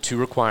 Those were the two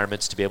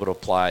requirements to be able to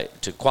apply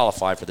to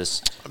qualify for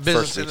this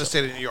business in the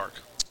state of New York.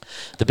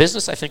 The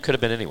business, I think, could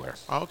have been anywhere.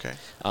 Oh, okay.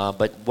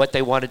 But what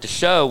they wanted to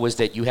show was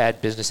that you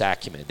had business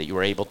acumen, that you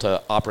were able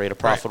to operate a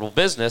profitable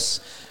business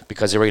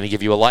because they were going to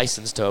give you a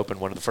license to open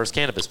one of the first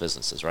cannabis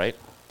businesses, right?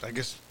 I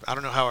guess, I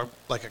don't know how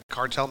a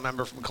cartel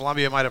member from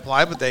Colombia might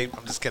apply, but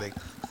I'm just kidding.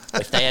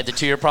 If they had the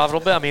 2-year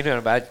profitable bill, I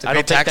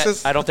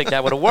don't think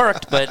that would have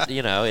worked, but,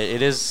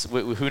 it is,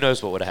 who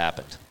knows what would have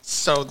happened.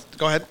 So,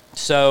 go ahead.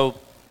 So,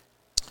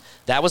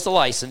 that was the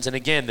license, and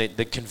again,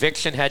 the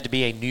conviction had to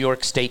be a New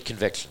York State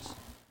conviction.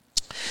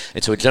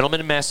 And so a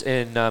gentleman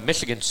in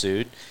Michigan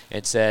sued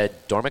and said,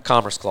 Dormant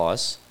Commerce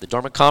Clause. The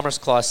Dormant Commerce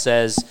Clause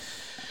says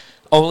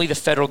only the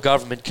federal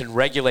government can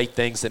regulate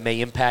things that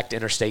may impact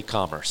interstate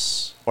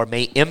commerce or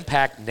may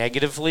impact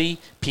negatively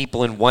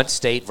people in one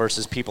state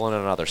versus people in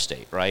another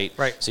state, right?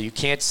 Right. So you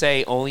can't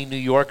say only New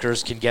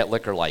Yorkers can get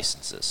liquor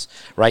licenses,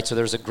 right? So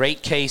there's a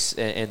great case,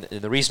 and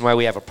the reason why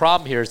we have a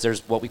problem here is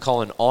there's what we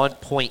call an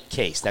on-point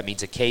case. That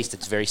means a case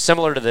that's very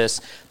similar to this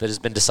that has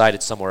been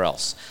decided somewhere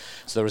else.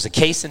 So there was a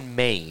case in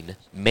Maine.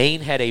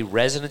 Maine had a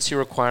residency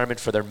requirement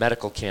for their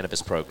medical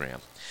cannabis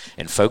program.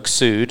 And folks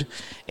sued,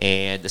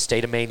 and the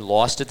state of Maine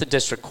lost at the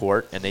district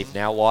court, and they've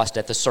now lost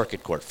at the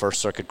circuit court, First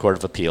Circuit Court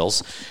of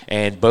Appeals.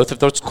 And both of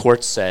those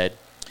courts said,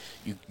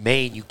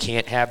 Maine, you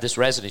can't have this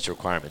residency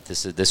requirement.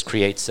 This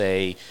creates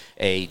a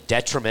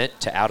detriment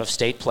to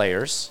out-of-state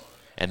players,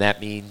 and that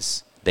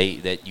means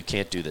that you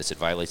can't do this. It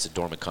violates the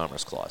Dormant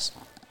Commerce Clause.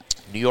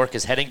 New York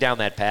is heading down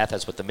that path.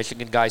 That's what the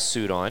Michigan guys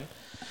sued on.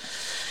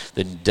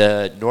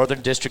 The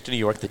Northern District of New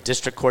York, the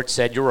district court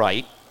said, you're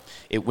right.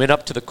 It went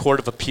up to the Court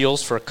of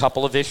Appeals for a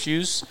couple of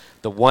issues.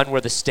 The one where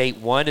the state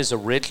won is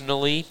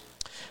originally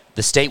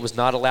the state was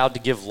not allowed to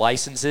give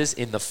licenses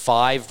in the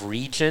 5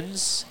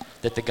 regions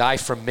that the guy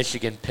from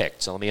Michigan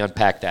picked. So let me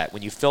unpack that.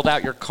 When you filled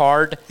out your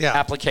card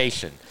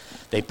application,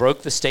 they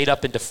broke the state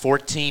up into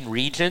 14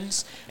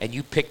 regions, and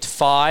you picked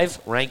 5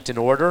 ranked in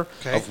order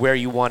of where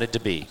you wanted to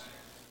be.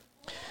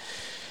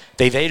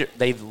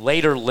 They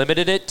later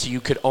limited it to you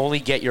could only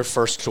get your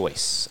first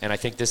choice. And I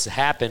think this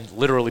happened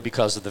literally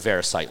because of the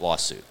Vericite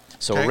lawsuit.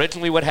 So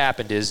originally what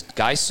happened is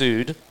guy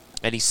sued,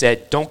 and he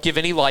said, don't give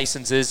any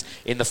licenses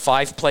in the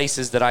 5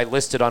 places that I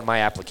listed on my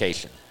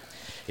application.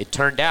 It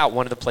turned out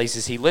one of the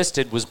places he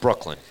listed was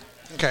Brooklyn.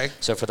 Okay.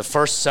 So for the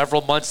first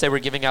several months they were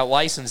giving out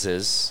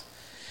licenses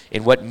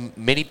in what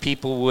many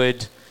people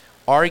would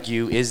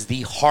argue is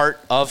the heart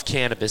of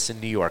cannabis in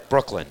New York,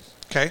 Brooklyn.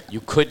 Okay. You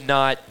could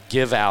not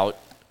give out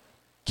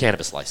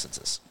cannabis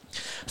licenses.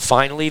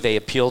 Finally, they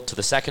appealed to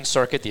the Second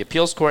Circuit, the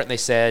appeals court, and they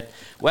said,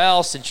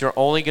 well, since you're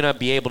only going to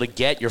be able to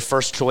get your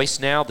first choice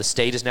now, the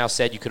state has now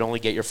said you could only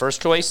get your first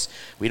choice,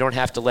 we don't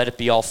have to let it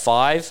be all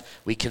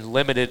 5. We can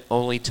limit it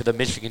only to the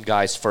Michigan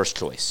guy's first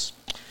choice.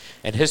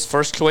 And his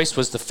first choice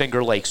was the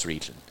Finger Lakes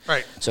region.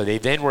 Right. So they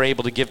then were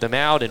able to give them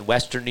out in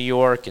western New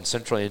York, in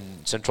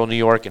central New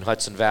York, in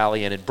Hudson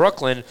Valley, and in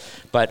Brooklyn,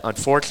 but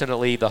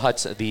unfortunately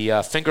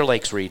the Finger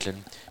Lakes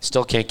region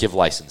still can't give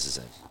licenses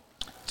in.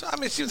 So, I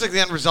mean, it seems like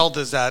the end result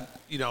is that,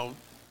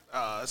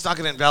 it's not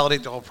going to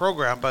invalidate the whole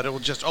program, but it will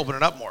just open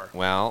it up more.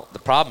 Well, the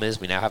problem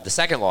is we now have the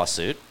second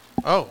lawsuit.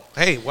 Oh,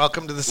 hey,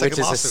 welcome to the second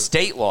lawsuit. Which is a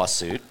state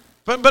lawsuit.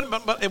 But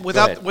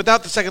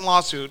without the second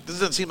lawsuit, this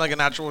doesn't seem like a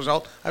natural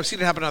result. I've seen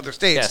it happen in other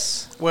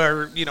states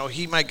where,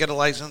 he might get a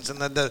license and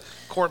then the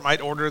court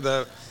might order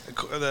the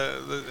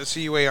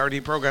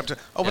CUARD program to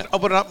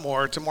open it up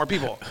more to more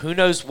people. Who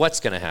knows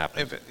what's going to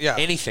happen?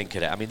 Anything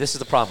could happen. I mean, this is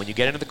the problem. When you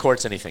get into the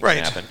courts, anything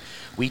can happen.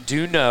 We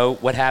do know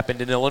what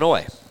happened in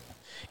Illinois.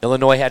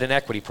 Illinois had an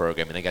equity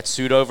program, and they got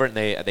sued over it,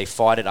 and they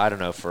fought it, I don't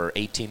know, for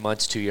 18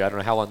 months, 2 years. I don't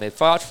know how long they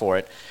fought for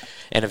it.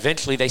 And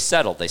eventually they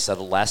settled. They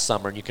settled last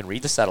summer, and you can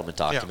read the settlement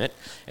document.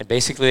 Yeah. And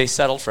basically they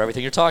settled for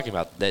everything you're talking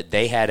about. That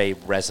they had a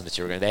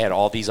residency. They had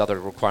all these other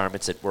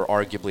requirements that were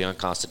arguably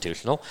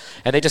unconstitutional,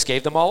 and they just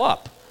gave them all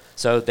up.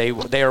 So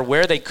they are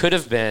where they could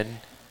have been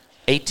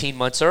 18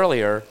 months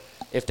earlier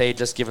if they had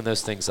just given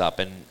those things up.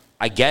 And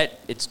I get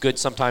it's good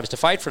sometimes to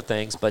fight for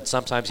things, but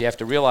sometimes you have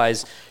to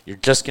realize you're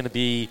just going to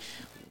be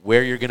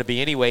where you're going to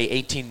be anyway.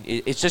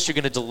 It's just you're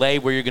going to delay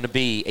where you're going to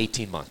be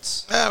 18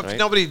 months. If right?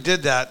 nobody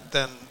did that,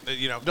 then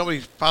if nobody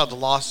filed the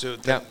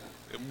lawsuit, then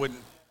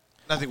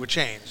nothing would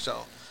change.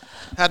 So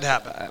had to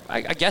happen.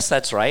 I guess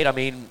that's right. I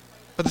mean,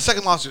 but the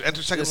second lawsuit,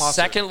 the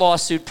second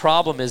lawsuit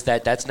problem is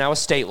that's now a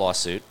state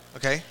lawsuit.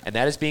 Okay. And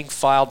that is being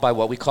filed by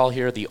what we call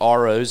here the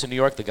ROs in New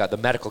York. They got the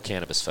medical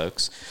cannabis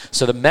folks.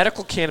 So the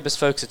medical cannabis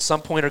folks at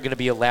some point are going to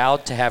be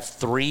allowed to have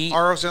 3.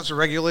 RO stands for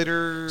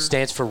regulator.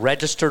 Stands for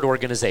registered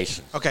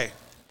organization. Okay.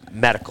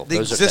 Medical.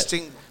 Those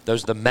are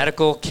the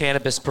medical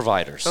cannabis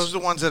providers. Those are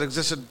the ones that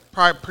existed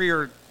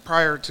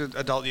prior to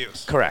adult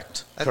use.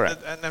 Correct.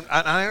 Correct. And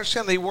I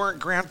understand they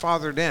weren't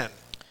grandfathered in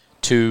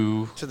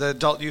to the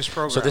adult use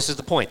program. So this is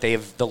the point.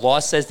 The law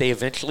says they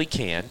eventually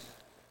can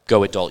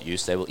go adult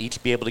use. They will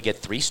each be able to get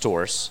 3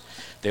 stores.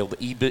 They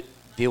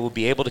will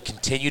be able to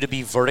continue to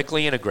be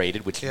vertically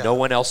integrated, which no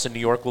one else in New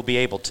York will be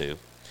able to.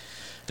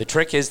 The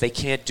trick is they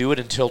can't do it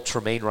until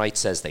Tremaine Wright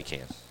says they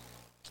can.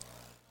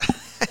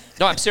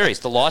 No, I'm serious.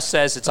 The law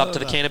says it's up to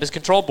the Cannabis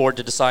Control Board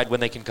to decide when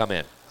they can come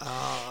in.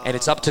 And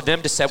it's up to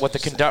them to set what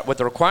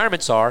the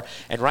requirements are.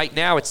 And right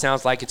now it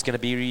sounds like it's going to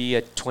be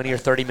a $20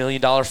 or $30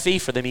 million fee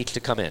for them each to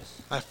come in.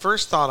 My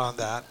first thought on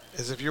that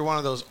is if you're one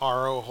of those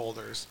RO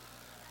holders,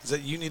 is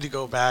that you need to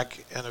go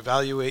back and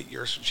evaluate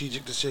your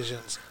strategic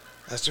decisions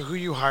as to who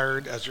you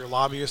hired as your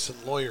lobbyists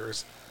and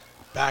lawyers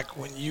back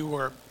when you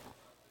were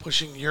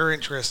pushing your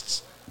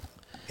interests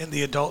in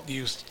the adult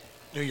use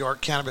New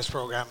York cannabis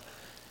program,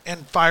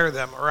 and fire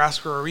them or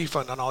ask for a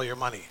refund on all your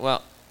money.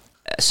 Well,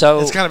 so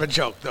it's kind of a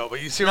joke, though.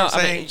 But you see what I'm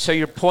saying? I mean, so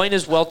your point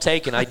is well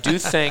taken. I do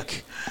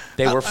think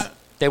they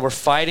were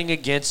fighting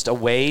against a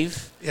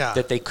wave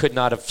that they could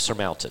not have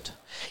surmounted.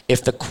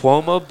 If the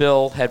Cuomo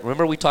bill had,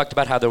 remember we talked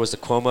about how there was the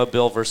Cuomo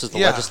bill versus the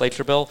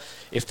legislature bill?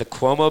 If the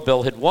Cuomo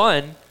bill had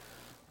won,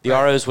 the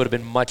ROs would have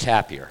been much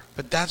happier.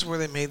 But that's where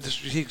they made the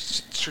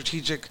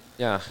strategic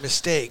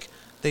mistake.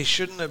 They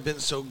shouldn't have been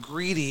so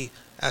greedy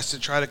as to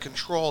try to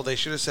control. They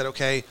should have said,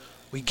 okay,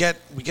 we get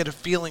a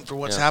feeling for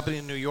what's happening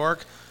in New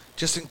York.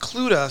 Just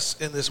include us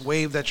in this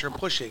wave that you're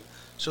pushing.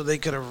 So they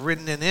could have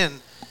ridden it in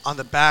on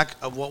the back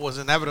of what was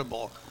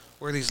inevitable,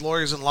 where these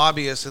lawyers and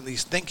lobbyists and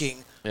these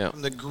thinking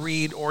from the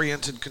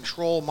greed-oriented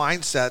control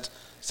mindset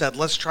said,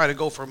 let's try to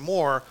go for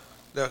more.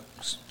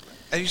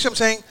 And you see what I'm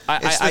saying?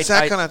 It's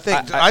that kind of thing.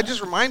 I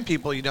just remind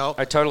people,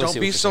 I totally don't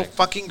be so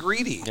fucking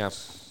greedy. Yeah.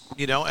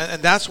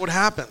 And that's what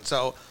happened.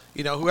 So,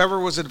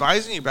 whoever was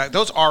advising you back,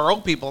 those RO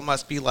people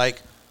must be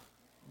like,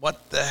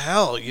 what the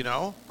hell,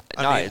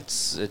 I mean,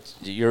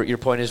 your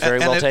point is very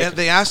well taken. And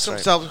they ask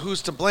themselves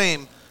who's to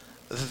blame.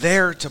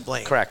 They're to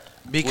blame. Correct.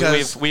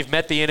 Because we've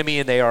met the enemy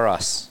and they are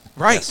us.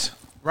 Right. Yes.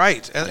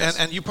 Right.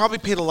 And you probably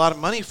paid a lot of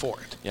money for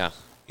it. Yeah.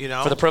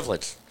 For the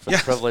privilege. For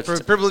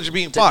the privilege of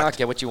being to fucked. Not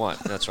get what you want.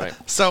 That's right.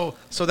 So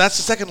that's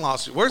the second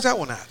lawsuit. Where's that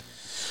one at?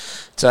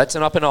 So that's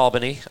up in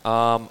Albany.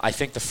 I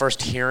think the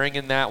first hearing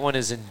in that one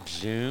is in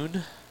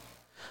June.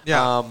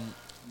 Yeah.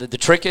 The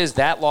trick is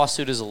that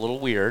lawsuit is a little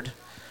weird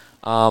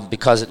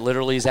because it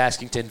literally is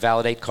asking to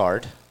invalidate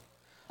card.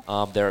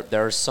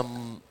 There's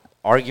some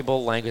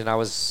arguable language, and I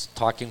was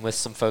talking with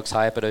some folks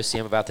high up at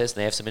OCM about this, and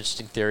they have some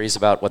interesting theories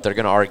about what they're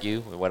going to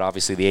argue, what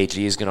obviously the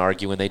AG is going to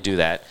argue when they do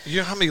that. You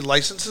know how many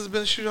licenses have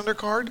been issued under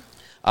card?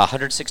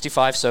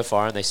 165 so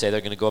far, and they say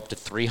they're going to go up to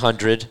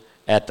 300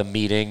 at the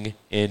meeting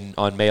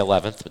on May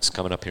 11th, which is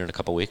coming up here in a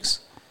couple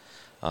weeks.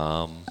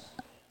 Go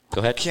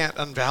ahead.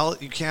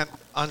 You can't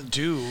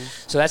undo.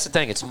 So that's the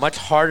thing. It's much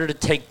harder to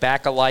take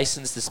back a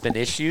license that's been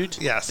issued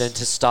than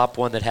to stop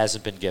one that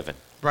hasn't been given.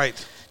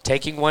 Right.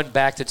 Taking one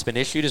back that's been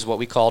issued is what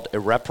we called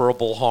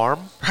irreparable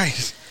harm.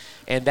 Right.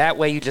 And that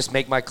way you just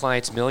make my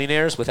clients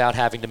millionaires without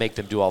having to make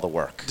them do all the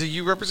work. Do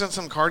you represent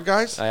some card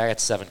guys? I got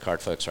 7 card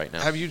folks right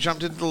now. Have you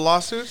jumped into the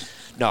lawsuit?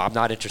 No, I'm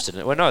not interested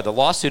in it. Well, no, the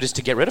lawsuit is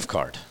to get rid of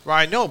card. Well,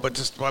 I know,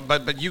 but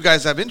but you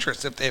guys have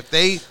interest. If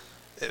they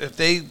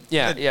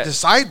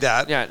decide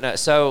that. Yeah, no,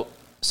 so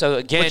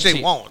again. Which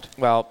they won't.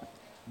 Well,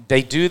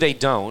 they do, they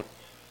don't.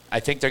 I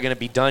think they're going to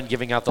be done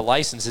giving out the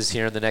licenses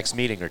here in the next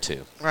meeting or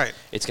two. Right.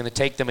 It's going to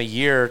take them a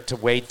year to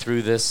wade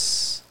through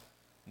this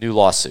new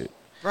lawsuit.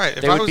 Right.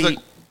 If I was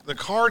the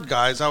card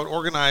guys, I would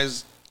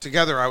organize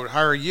together. I would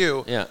hire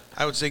you. Yeah.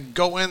 I would say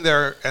go in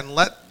there and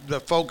let the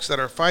folks that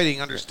are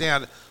fighting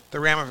understand the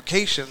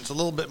ramifications a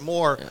little bit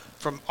more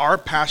from our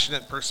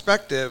passionate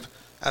perspective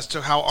as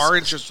to how our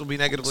interests will be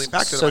negatively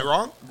impacted. So am I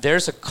wrong?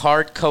 There's a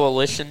card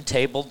coalition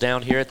table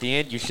down here at the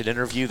end. You should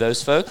interview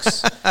those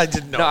folks. I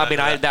didn't know. No, I mean,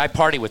 I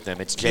party with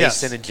them. It's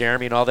Jason and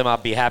Jeremy and all them. I'll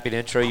be happy to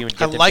intro you and get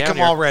them down here. I like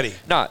them already.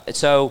 No,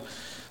 so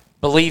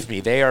believe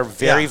me, they are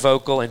very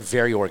vocal and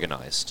very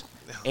organized.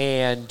 Yeah.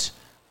 And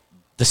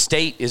the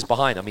state is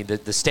behind. I mean,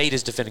 the state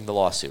is defending the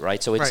lawsuit,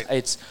 right? So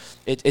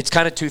it's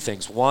kind of two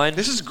things. One,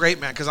 this is great,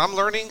 man, because I'm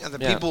learning and the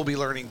people will be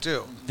learning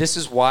too. This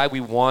is why we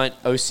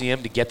want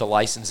OCM to get the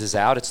licenses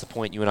out. It's the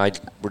point you and I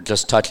were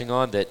just touching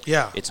on, that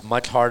it's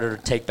much harder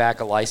to take back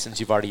a license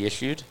you've already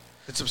issued.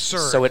 It's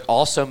absurd. So it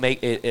also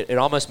it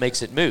almost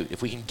makes it moot.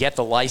 If we can get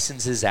the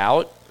licenses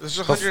out. There's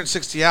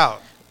 160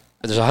 out.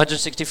 There's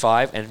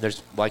 165, and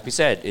there's, like we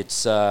said,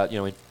 it's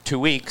in 2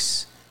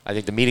 weeks. I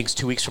think the meeting's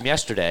 2 weeks from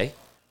yesterday,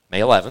 May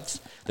 11th.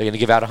 They're going to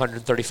give out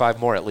 135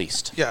 more at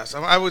least. Yes,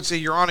 I would say,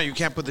 Your Honor, you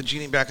can't put the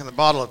genie back in the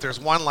bottle. If there's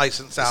one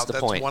license out, that's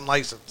one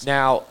license.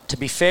 Now, to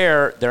be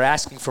fair, they're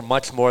asking for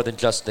much more than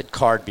just that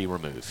card be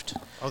removed.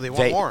 Oh, they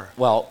want more.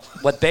 Well,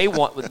 what they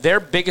want, their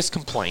biggest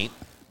complaint,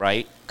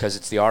 right, because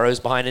it's the ROs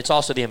behind it, it's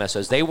also the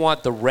MSOs, they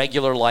want the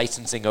regular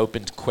licensing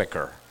opened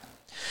quicker.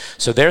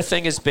 So their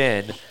thing has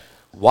been,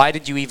 why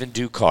did you even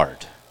do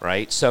card,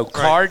 right? So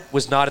card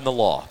was not in the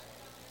law,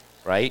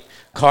 right?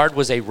 Card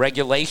was a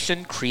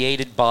regulation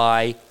created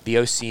by the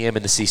OCM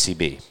and the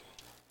CCB.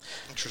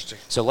 Interesting.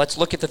 So let's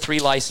look at the 3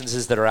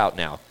 licenses that are out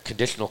now.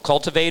 Conditional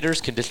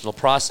cultivators, conditional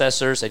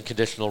processors, and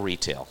conditional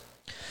retail.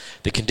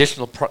 The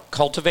conditional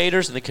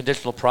cultivators and the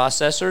conditional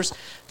processors,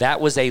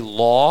 that was a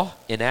law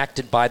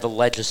enacted by the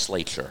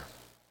legislature.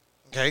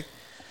 Okay.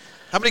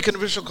 How many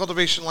conditional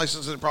cultivation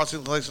licenses and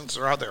processing licenses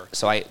are out there?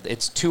 So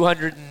it's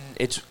 200.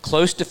 It's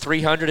close to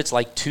 300. It's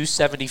like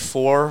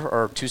 274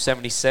 or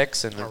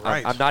 276, and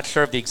I'm not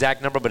sure of the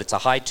exact number, but it's a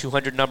high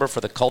 200 number for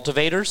the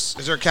cultivators.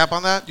 Is there a cap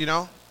on that? Do you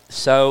know?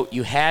 So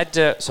you had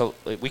to. So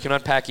we can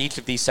unpack each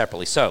of these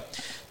separately. So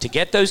to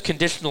get those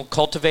conditional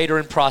cultivator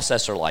and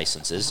processor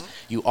licenses,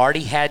 you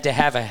already had to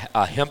have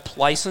a hemp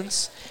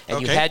license,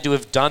 and you had to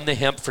have done the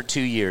hemp for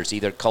 2 years,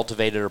 either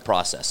cultivate it or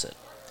process it.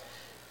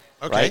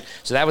 Okay. Right?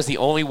 So that was the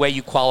only way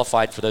you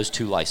qualified for those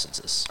 2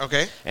 licenses.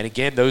 Okay. And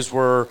again, those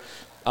were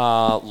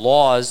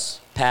laws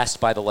passed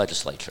by the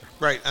legislature.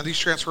 Right. And these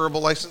transferable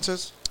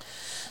licenses?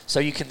 So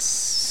you can.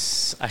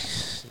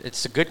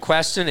 It's a good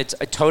question. It's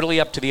totally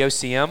up to the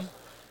OCM.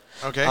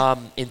 Okay.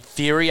 In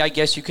theory, I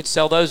guess you could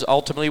sell those.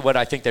 Ultimately, what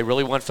I think they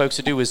really want folks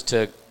to do is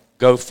to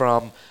go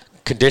from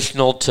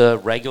conditional to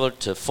regular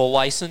to full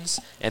license,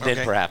 and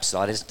then perhaps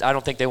I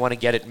don't think they want to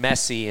get it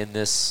messy in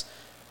this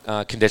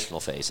conditional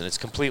phase, and it's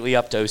completely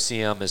up to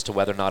OCM as to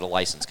whether or not a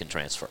license can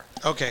transfer.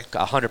 Okay.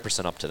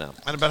 100% up to them.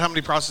 And about how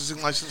many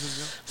processing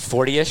licenses?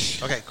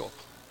 40-ish. Okay, cool.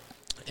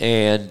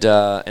 And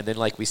then,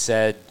 like we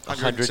said,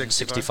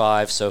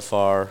 165 so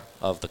far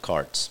of the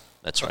cards.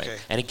 That's right. Okay.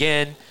 And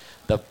again,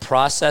 the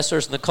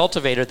processors and the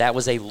cultivator, that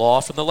was a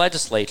law from the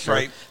legislature.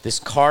 Right. This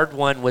card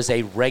one was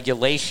a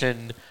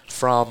regulation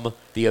from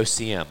the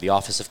OCM, the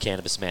Office of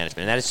Cannabis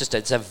Management. And that is just,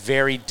 it's a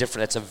very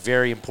different, that's a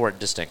very important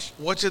distinction.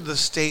 What did the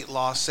state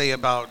law say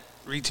about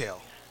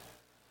retail?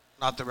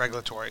 Not the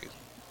regulatory.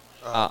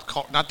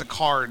 Not the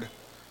card.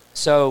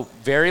 So,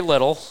 very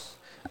little.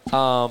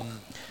 Well,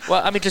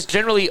 I mean, just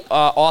generally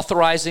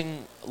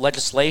authorizing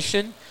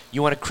legislation,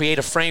 you want to create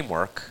a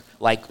framework.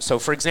 Like, so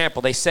for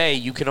example, they say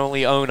you can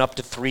only own up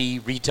to 3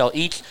 retail.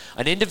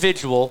 An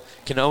individual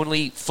can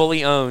only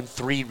fully own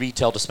 3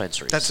 retail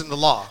dispensaries. That's in the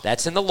law.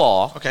 That's in the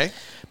law. Okay.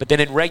 But then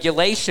in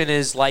regulation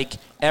is like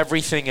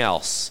everything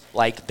else.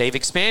 Like, they've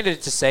expanded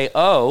it to say,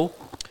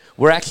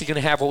 we're actually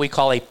going to have what we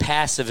call a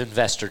passive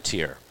investor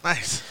tier.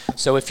 Nice.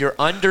 So if you're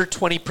under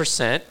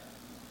 20%,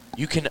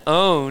 you can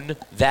own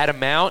that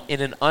amount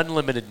in an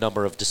unlimited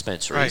number of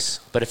dispensaries.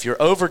 Right. But if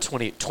you're over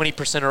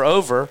 20% or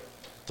over,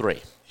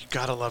 3. You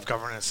gotta love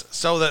governance.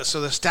 So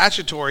the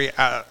statutory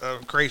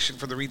creation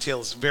for the retail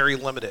is very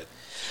limited.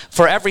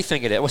 For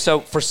everything it is. So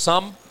for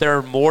some, there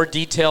are more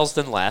details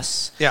than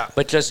less. Yeah.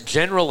 But just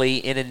generally,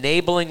 in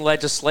enabling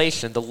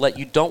legislation,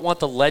 you don't want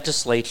the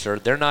legislature.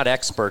 They're not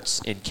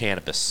experts in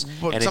cannabis.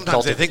 But and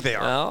sometimes they think they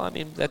are. Well, I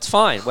mean, that's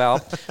fine.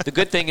 Well, the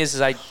good thing is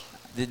I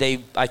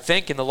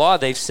think in the law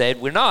they've said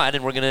we're not,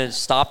 and we're going to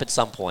stop at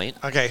some point.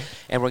 Okay.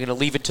 And we're going to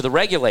leave it to the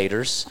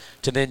regulators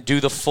to then do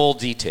the full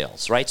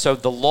details, right? So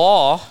the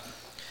law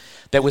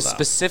that was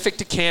specific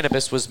to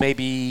cannabis was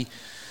maybe,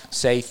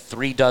 say,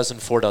 4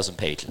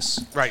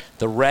 pages. Right.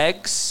 The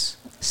regs,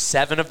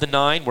 7 of the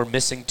 9, we're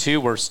missing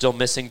 2. We're still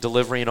missing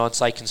delivery and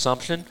on-site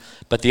consumption.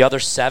 But the other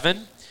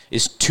 7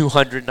 is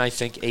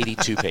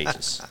 282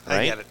 pages. Right?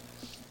 I get it.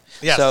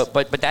 Yes. So,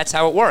 but that's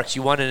how it works.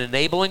 You want an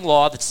enabling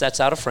law that sets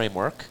out a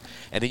framework,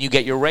 and then you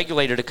get your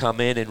regulator to come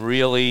in and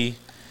really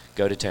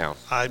go to town.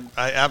 I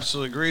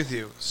absolutely agree with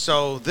you.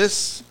 So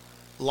this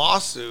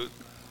lawsuit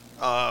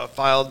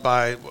filed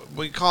by,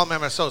 we call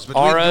them MSOs. But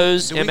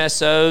ROs,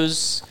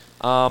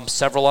 MSOs,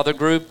 several other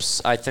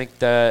groups. I think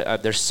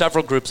that there's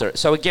several groups there.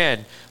 So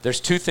again, there's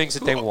 2 things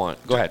that they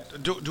want. Go ahead.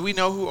 Do we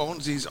know who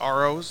owns these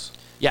ROs?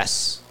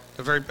 Yes.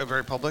 They're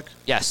very public?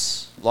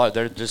 Yes.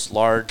 They're just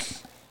large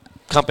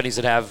companies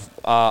that have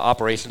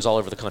operations all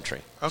over the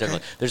country. Okay.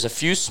 Generally. There's a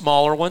few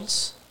smaller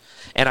ones,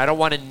 and I don't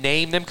want to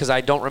name them because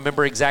I don't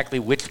remember exactly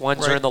which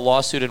ones are in the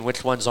lawsuit and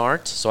which ones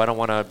aren't, so I don't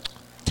want to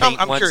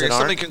I'm curious.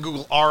 Somebody can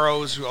Google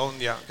ROs who own,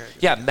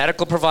 Yeah,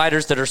 medical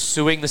providers that are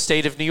suing the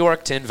state of New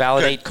York to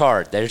invalidate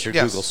card. There's your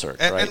Google search,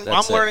 right? And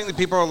I'm learning that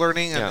people are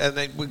learning, and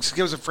they give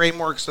us a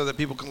framework so that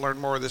people can learn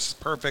more. This is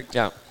perfect.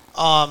 Yeah.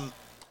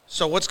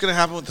 So what's going to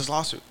happen with this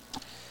lawsuit?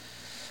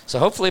 So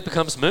hopefully it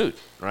becomes moot,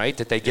 right?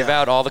 That they give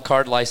out all the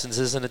card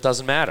licenses and it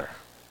doesn't matter,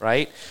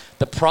 right?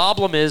 The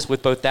problem is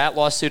with both that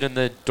lawsuit and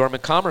the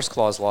Dormant Commerce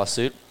Clause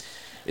lawsuit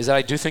is that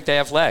I do think they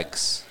have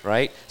legs,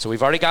 right? So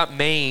we've already got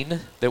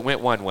Maine that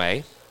went one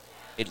way.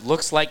 It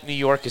looks like New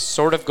York is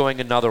sort of going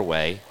another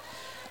way.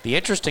 The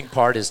interesting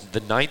part is the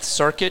Ninth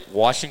Circuit,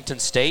 Washington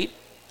State,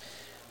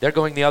 they're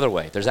going the other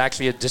way. There's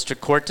actually a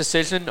district court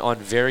decision on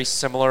very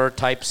similar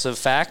types of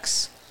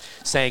facts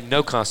saying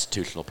no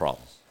constitutional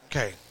problem.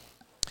 Okay.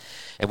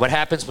 And what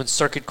happens when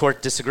circuit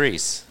court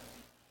disagrees?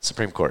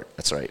 Supreme Court,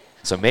 that's right.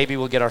 So maybe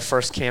we'll get our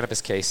first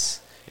cannabis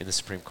case in the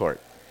Supreme Court,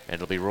 and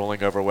it'll be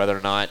ruling over whether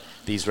or not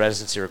these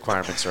residency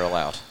requirements are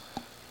allowed.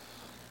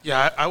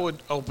 Yeah, I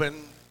would open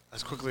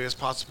as quickly as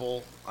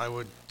possible. I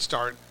would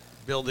start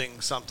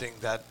building something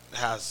that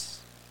has.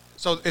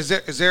 So is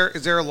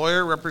there a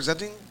lawyer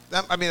representing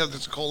them? I mean,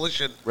 there's a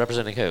coalition.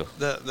 Representing who?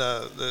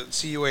 The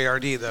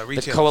CUARD, the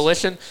retail. The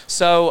coalition.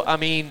 So I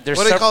mean, there's.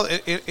 What do they call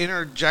it?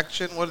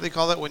 Interjection. What do they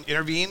call that when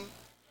intervene?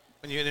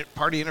 When you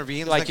party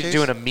intervenes. Like you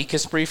do an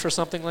amicus brief or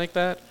something like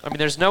that. I mean,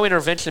 there's no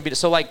intervention to be.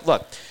 So like,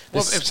 look.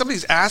 Well, if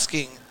somebody's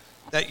asking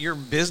that your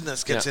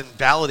business gets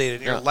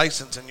invalidated, and your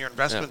license and your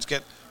investments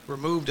get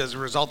removed as a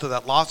result of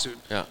that lawsuit,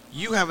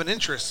 you have an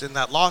interest in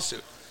that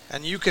lawsuit,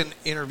 and you can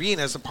intervene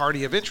as a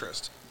party of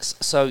interest.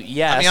 So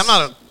yes. I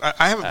mean,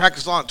 I haven't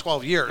practiced law in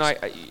 12 years.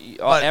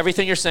 No,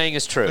 everything you're saying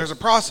is true. There's a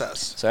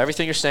process. So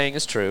everything you're saying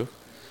is true.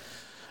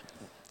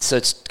 So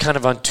it's kind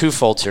of on two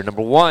folds here.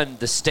 Number one,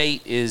 the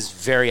state is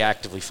very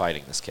actively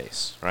fighting this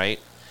case, right?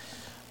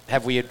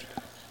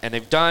 And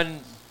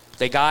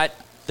they got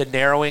the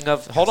narrowing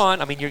of. Hold on,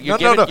 I mean you're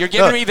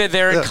giving me that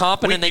they're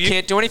incompetent and they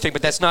can't do anything,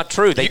 but that's not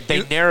true.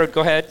 They narrowed.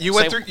 Go ahead. You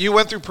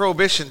went through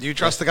prohibition. Do you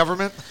trust the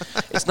government?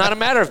 It's not a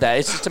matter of that.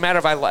 It's just a matter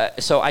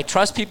of so I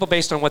trust people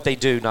based on what they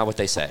do, not what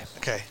they say.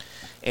 Okay.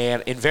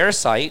 And in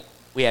Verisight,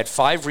 we had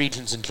 5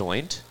 regions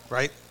enjoined.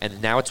 Right.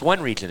 And now it's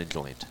 1 region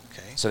enjoined.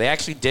 Okay. So they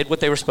actually did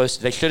what they were supposed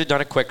to. They should have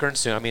done it quicker and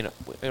soon. I mean,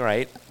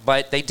 right?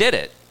 But they did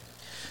it.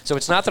 So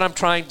it's not that I'm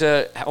trying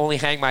to only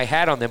hang my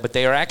hat on them, but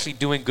they are actually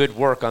doing good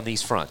work on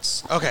these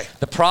fronts. Okay.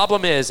 The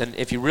problem is, and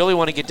if you really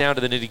want to get down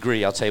to the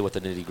nitty-gritty, I'll tell you what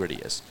the nitty-gritty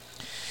is.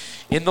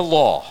 In the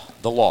law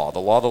the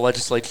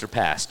legislature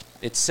passed,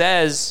 it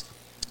says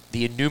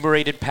the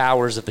enumerated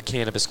powers of the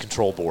Cannabis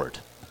Control Board.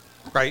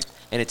 Right.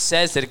 And it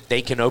says that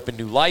they can open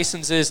new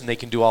licenses and they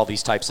can do all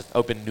these types of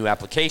open new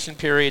application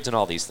periods and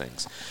all these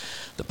things.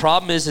 The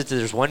problem is that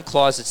there's one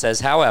clause that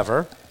says,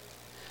 however,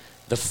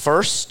 the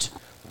first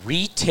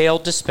retail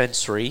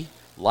dispensary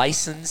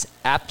license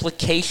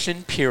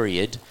application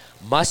period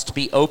must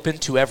be open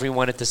to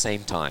everyone at the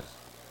same time.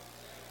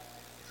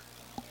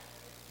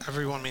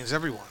 Everyone means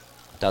everyone.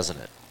 Doesn't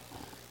it?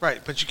 Right,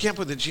 but you can't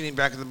put the genie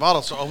back in the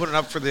bottle, so open it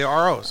up for the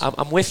ROs.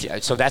 I'm with you.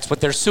 So that's what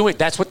they're suing.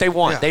 That's what they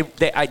want.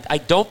 Yeah. I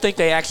don't think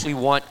they actually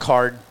want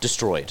card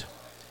destroyed.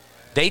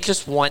 They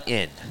just want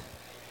in.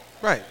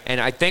 Right. And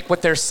I think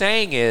what they're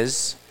saying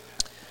is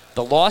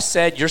the law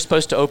said you're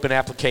supposed to open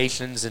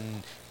applications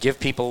and give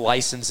people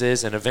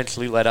licenses and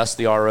eventually let us,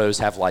 the ROs,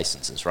 have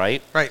licenses,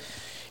 right? Right.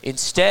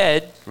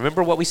 Instead,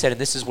 remember what we said,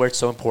 and this is where it's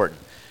so important.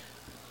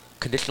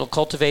 Conditional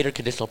cultivator,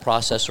 conditional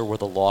processor were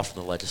the law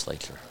from the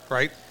legislature.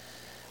 Right.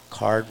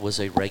 Card was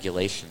a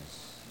regulation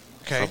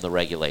from the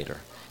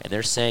regulator. And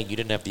they're saying you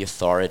didn't have the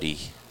authority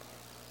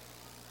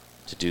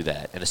to do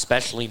that, and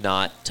especially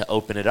not to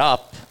open it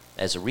up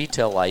as a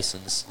retail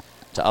license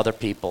to other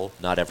people,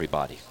 not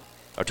everybody.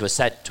 Or to a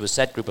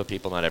set group of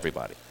people, not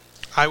everybody.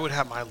 I would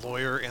have my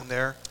lawyer in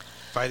there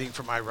fighting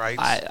for my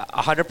rights.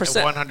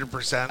 100%.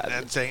 100%.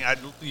 And saying,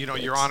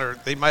 Your Honor,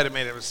 they might have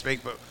made a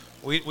mistake, but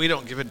we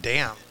don't give a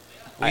damn.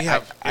 We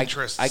have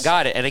interests. I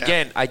got it. And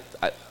again,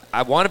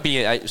 I want to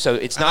be, so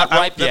it's not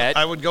ripe yet.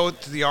 I would go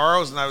to the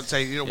ROs and I would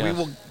say, we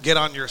will get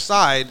on your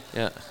side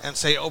and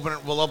say,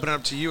 we'll open it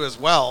up to you as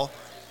well.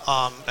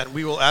 And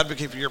we will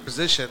advocate for your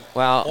position.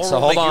 Well, or so we'll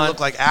hold make on. You look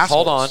like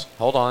assholes.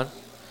 Hold on.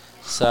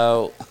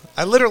 So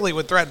I literally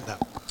would threaten them.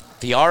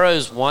 The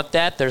ROs want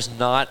that.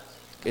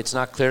 It's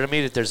not clear to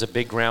me that there's a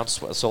big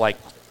groundswell. So,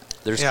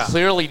 there's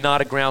clearly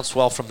not a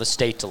groundswell from the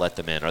state to let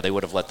them in, or they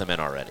would have let them in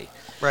already.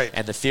 Right.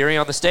 And the theory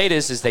on the state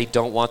is they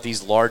don't want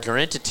these larger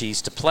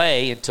entities to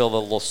play until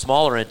the little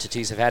smaller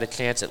entities have had a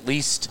chance at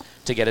least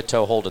to get a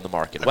toehold in the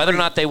market. Whether or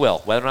not they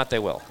will. Right?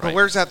 But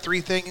where's that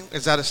 3 thing?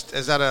 Is that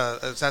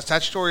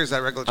statutory or is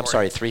that regulatory? I'm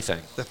sorry, 3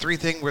 thing. The 3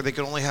 thing where they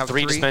can only have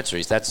 3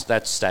 dispensaries.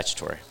 That's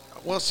statutory.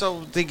 Well,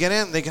 so they get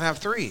in, they can have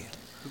 3.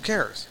 Who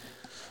cares?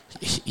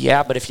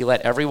 Yeah, but if you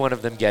let every one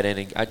of them get in,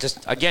 and I'm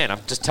just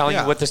telling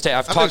you what the state.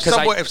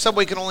 If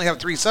Subway can only have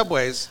 3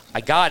 Subways,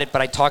 I got it,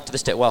 but I talked to the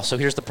state. Well, so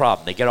here's the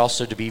problem: they get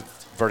also to be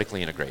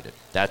vertically integrated.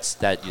 That's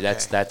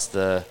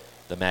the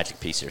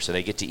magic piece here. So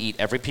they get to eat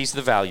every piece of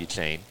the value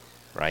chain,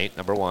 right?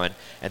 Number one,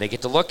 and they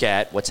get to look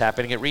at what's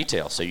happening at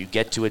retail. So you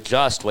get to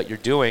adjust what you're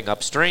doing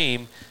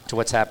upstream to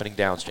what's happening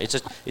downstream.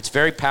 It's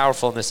very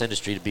powerful in this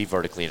industry to be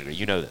vertically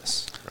integrated. You know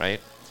this, right?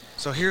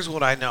 So here's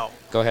what I know.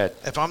 Go ahead.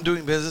 If I'm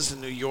doing business in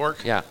New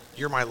York,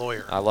 you're my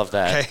lawyer. I love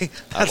that. Okay?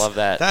 I love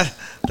that.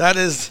 That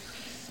is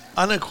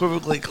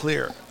unequivocally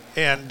clear.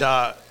 And,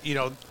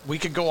 we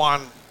could go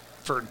on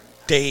for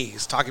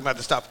days talking about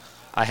this stuff.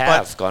 I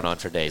have gone on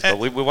for days, but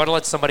we want to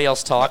let somebody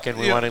else talk, and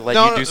we want to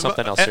let you do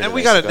something else. And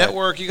we got a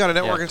network. You got a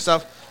network and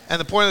stuff. And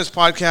the point of this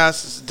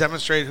podcast is to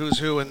demonstrate who's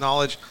who in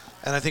knowledge.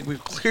 And I think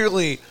we've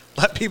clearly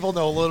let people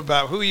know a little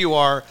about who you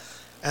are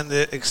and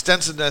the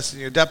extensiveness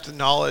and your depth of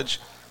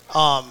knowledge.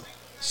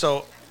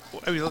 So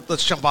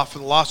let's jump off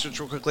from the lawsuits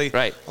real quickly.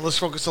 Right. And let's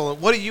focus on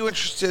what are you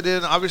interested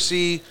in?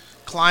 Obviously,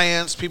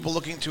 clients, people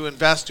looking to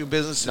invest, do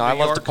business in New York.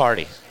 No, I love to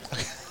party.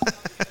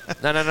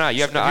 No.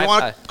 You have no. If you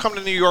want to come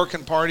to New York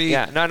and party,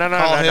 Yeah, no.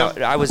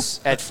 I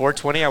was at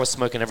 420. I was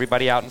smoking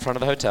everybody out in front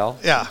of the hotel.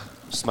 Yeah.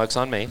 Smoke's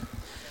on me.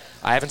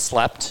 I haven't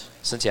slept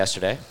since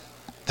yesterday.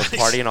 Been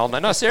partying all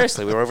night. No,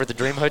 seriously. We were over at the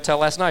Dream Hotel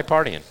last night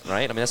partying,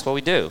 right? I mean, that's what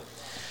we do.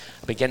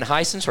 I've been getting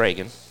high since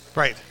Reagan.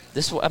 Right.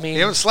 You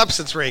haven't slept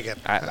since Reagan.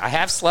 I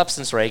have slept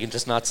since Reagan,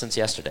 just not since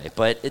yesterday.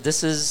 But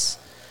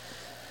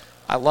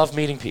I love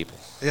meeting people,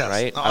 yes.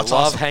 right? No, I love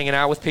awesome. hanging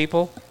out with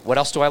people. What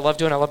else do I love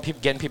doing? I love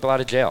getting people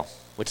out of jail,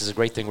 which is a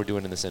great thing we're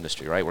doing in this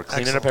industry, right? We're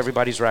cleaning up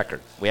everybody's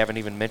record. We haven't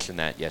even mentioned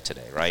that yet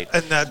today, right?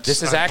 And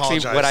this is actually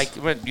you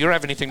don't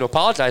have anything to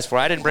apologize for.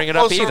 I didn't bring it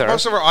up either.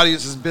 Most of our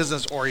audience is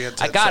business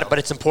oriented. I got it, but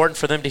it's important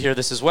for them to hear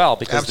this as well,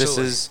 because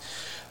Absolutely. This is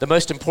the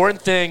most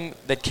important thing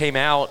that came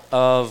out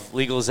of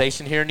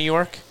legalization here in New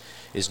York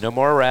is no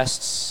more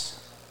arrests,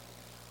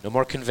 no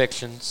more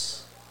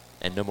convictions,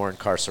 and no more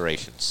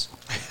incarcerations.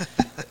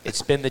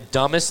 It's been the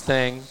dumbest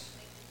thing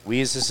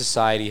we as a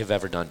society have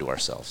ever done to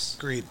ourselves.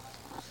 Agreed.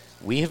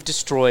 We have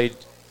destroyed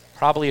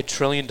probably $1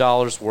 trillion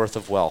worth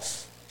of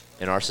wealth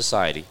in our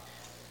society,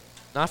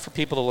 not for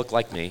people to look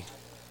like me,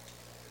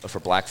 but for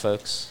black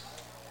folks,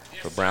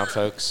 for brown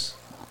folks.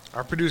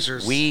 Our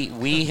producers.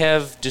 We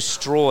have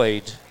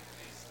destroyed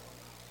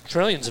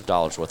trillions of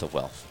dollars worth of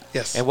wealth.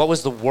 Yes. And what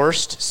was the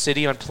worst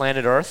city on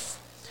planet Earth?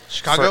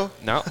 Chicago?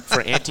 For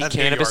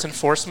anti-cannabis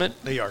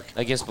enforcement New York.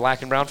 against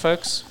black and brown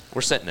folks?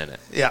 We're sitting in it.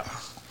 Yeah.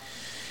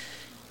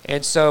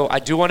 And so I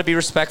do want to be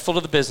respectful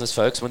to the business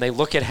folks when they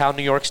look at how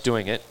New York's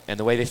doing it and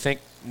the way they think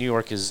New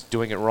York is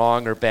doing it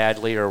wrong or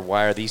badly or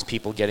why are these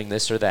people getting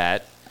this or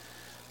that.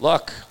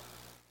 Look,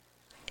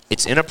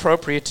 it's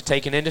inappropriate to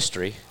take an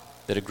industry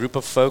that a group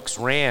of folks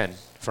ran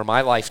for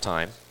my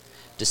lifetime,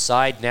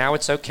 decide now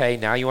it's okay,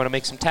 now you want to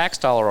make some tax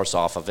dollars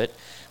off of it.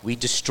 We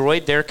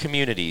destroyed their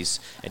communities,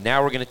 and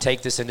now we're going to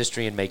take this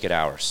industry and make it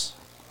ours.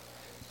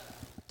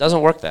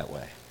 Doesn't work that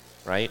way,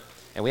 right?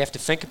 And we have to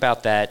think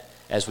about that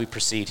as we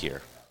proceed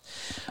here.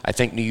 I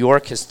think New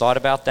York has thought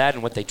about that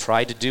and what they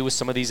tried to do with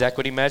some of these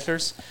equity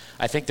measures.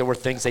 I think there were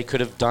things they could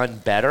have done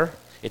better.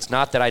 It's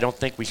not that I don't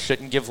think we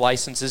shouldn't give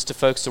licenses to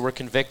folks that were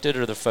convicted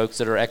or the folks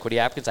that are equity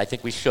applicants. I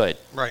think we should.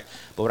 Right.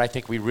 But what I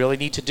think we really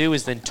need to do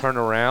is then turn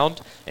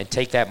around and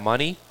take that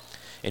money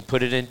and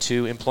put it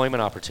into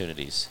employment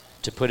opportunities,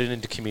 to put it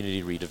into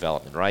community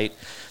redevelopment, right?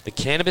 The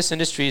cannabis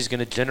industry is going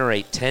to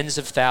generate tens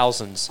of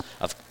thousands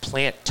of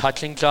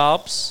plant-touching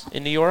jobs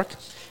in New York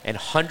and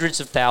hundreds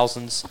of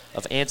thousands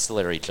of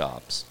ancillary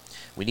jobs.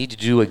 We need to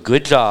do a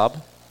good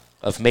job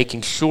of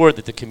making sure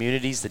that the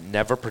communities that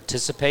never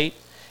participate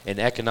in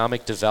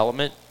economic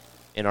development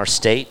in our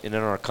state and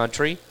in our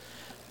country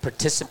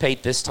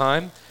participate this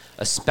time,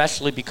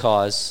 especially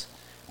because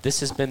this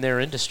has been their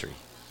industry,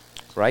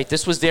 right?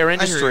 This was their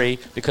industry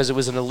because it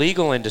was an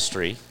illegal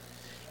industry,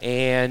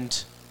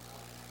 and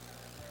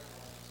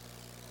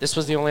this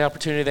was the only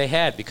opportunity they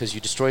had because you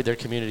destroyed their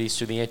communities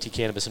through the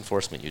anti-cannabis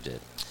enforcement you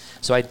did.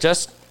 So I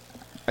just,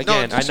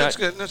 again, that's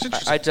good. That's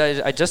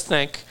interesting. I just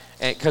think,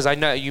 because I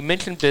know you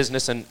mentioned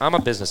business, and I'm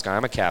a business guy.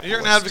 I'm a capitalist. You're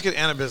an advocate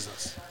and a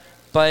business.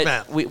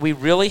 But we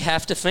really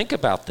have to think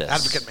about this.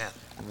 Advocate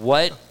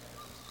man.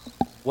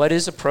 What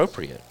is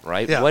appropriate,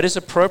 right? Yeah. What is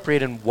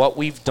appropriate in what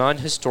we've done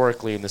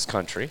historically in this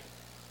country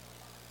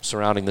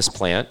surrounding this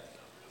plant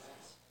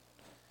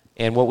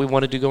and what we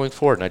want to do going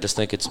forward. And I just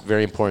think it's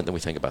very important that we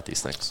think about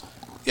these things.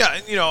 Yeah,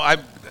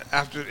 and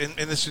after in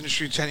this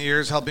industry 10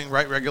 years, helping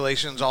write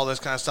regulations, all this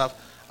kind of stuff,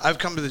 I've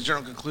come to the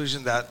general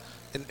conclusion that,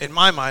 in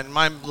my mind,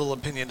 my little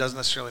opinion doesn't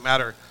necessarily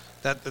matter,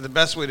 that the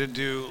best way to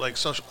do like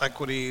social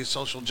equity,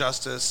 social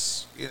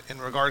justice in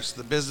regards to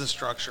the business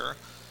structure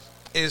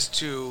is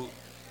to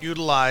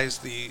utilize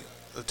the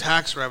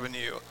tax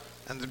revenue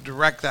and to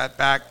direct that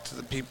back to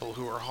the people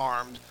who are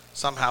harmed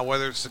somehow,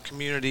 whether it's the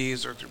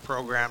communities or through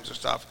programs or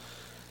stuff.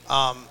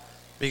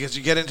 Because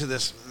you get into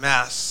this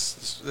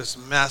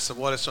mess of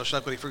what is social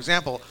equity. For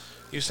example,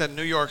 you said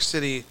New York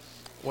City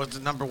was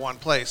the #1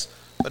 place.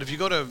 But if you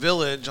go to a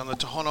village on the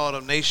Tohono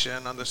O'odham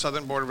Nation on the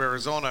southern border of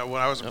Arizona,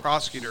 when I was a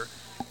prosecutor,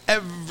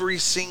 every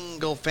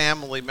single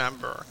family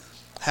member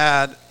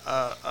had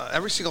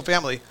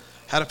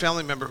a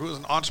family member who was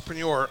an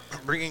entrepreneur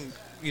bringing,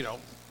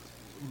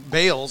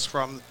 bales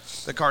from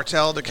the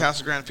cartel to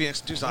Casa Grande, Phoenix,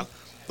 and Tucson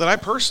that I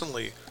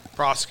personally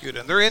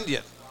prosecuted. And they're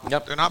Indian.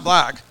 Yep. They're not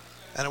black.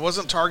 And it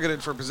wasn't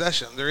targeted for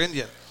possession. They're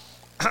Indian.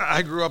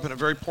 I grew up in a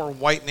very poor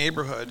white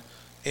neighborhood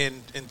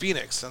in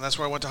Phoenix, and that's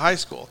where I went to high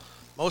school.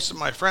 Most of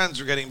my friends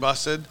were getting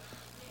busted.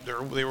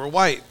 They were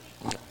white.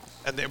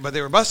 But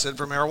they were busted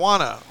for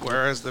marijuana,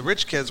 whereas the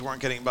rich kids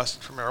weren't getting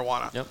busted for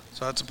marijuana. Yep.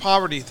 So it's a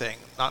poverty thing,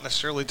 not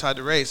necessarily tied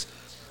to race.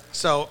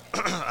 So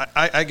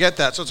I get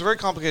that. So it's a very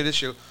complicated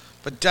issue,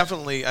 but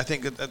definitely I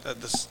think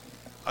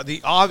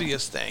the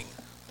obvious thing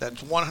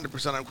that's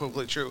 100%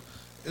 unequivocally true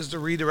is the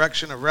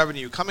redirection of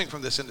revenue coming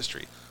from this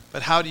industry.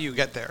 But how do you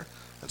get there?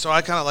 And so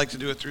I kind of like to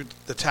do it through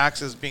the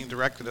taxes being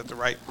directed at the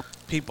right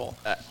people.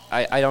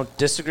 I don't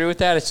disagree with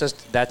that. It's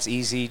just that's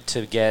easy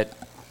to get.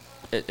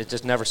 It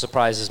just never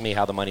surprises me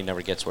how the money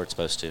never gets where it's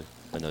supposed to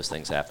when those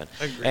things happen.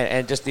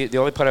 And just the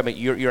only point I mean,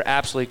 you're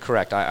absolutely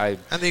correct. And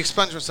the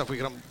expungement stuff,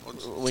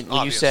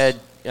 when you said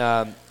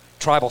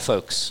tribal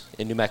folks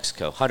in New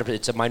Mexico, 100%,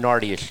 it's a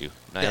minority issue.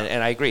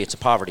 And I agree, it's a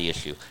poverty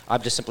issue.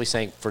 I'm just simply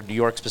saying for New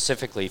York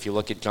specifically, if you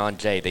look at John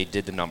Jay, they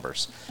did the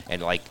numbers.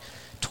 And like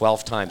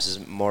 12 times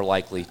is more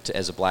likely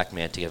as a black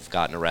man to have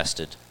gotten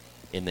arrested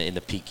in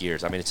the peak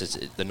years. I mean,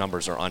 the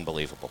numbers are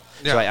unbelievable.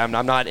 Yeah. So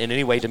I'm not in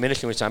any way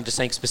diminishing which I'm just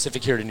saying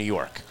specific here to New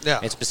York. Yeah.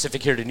 And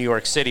specific here to New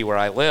York City where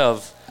I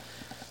live,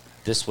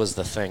 this was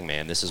the thing,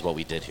 man. This is what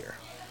we did here.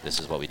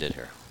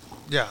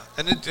 Yeah,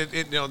 and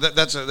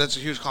that's a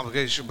huge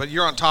complication. But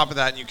you're on top of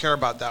that, and you care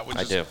about that,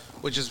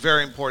 which is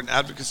very important.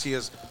 Advocacy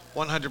is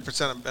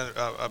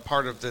 100% a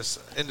part of this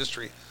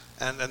industry,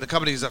 and the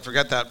companies that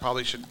forget that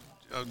probably should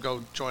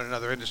go join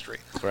another industry.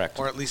 Correct.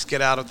 Or at least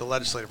get out of the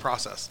legislative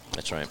process.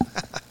 That's right.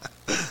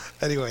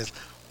 Anyways,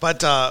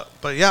 but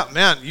yeah,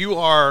 man, you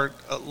are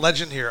a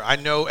legend here. I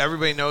know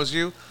everybody knows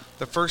you.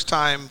 The first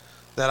time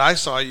that I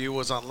saw you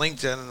was on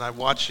LinkedIn, and I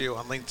watched you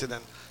on LinkedIn,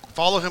 and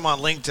follow him on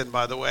LinkedIn,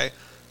 by the way.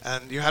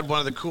 And you had one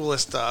of the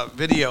coolest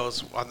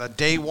videos on the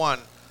day one.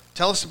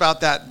 Tell us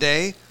about that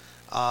day.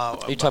 Are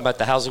you talking about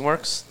the Housing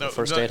Works? The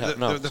first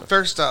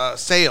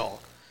sale.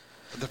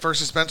 The first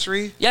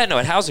dispensary? Yeah, no,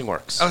 at Housing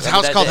Works. Oh,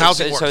 it's called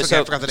Housing Works. Okay,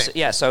 I forgot the name.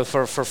 Yeah, so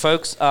for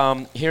folks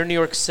here in New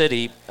York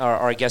City,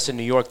 or I guess in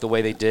New York, the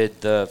way they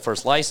did the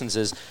first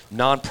licenses,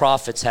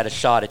 nonprofits had a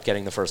shot at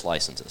getting the first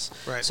licenses.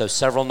 Right. So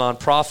several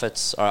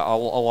nonprofits,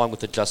 along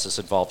with the justice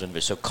involved in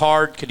it. So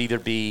CARD could either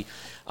be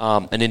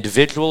an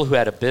individual who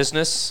had a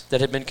business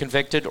that had been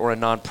convicted or a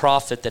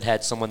nonprofit that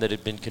had someone that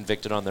had been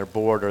convicted on their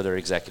board or their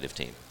executive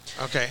team.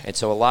 Okay. And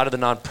so a lot of the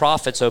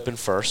nonprofits opened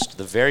first.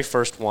 The very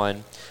first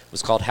one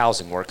was called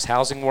Housing Works.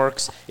 Housing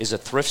Works is a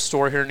thrift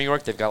store here in New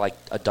York. They've got like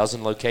a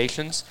dozen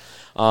locations.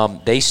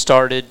 They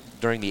started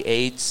during the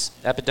AIDS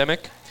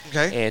epidemic.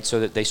 Okay. And so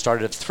that they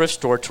started a thrift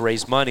store to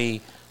raise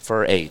money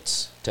for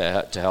AIDS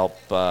to help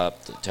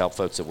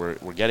folks that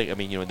were getting. I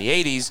mean, in the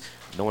 80s,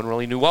 no one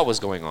really knew what was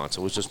going on,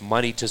 so it was just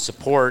money to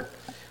support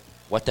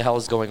what the hell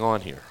is going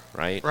on here,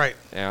 right? Right.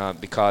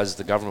 Because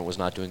the government was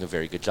not doing a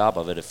very good job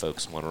of it, if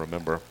folks want to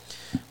remember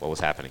what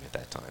was happening at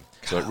that time.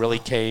 So it really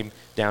came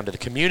down to the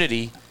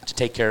community to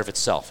take care of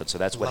itself, and so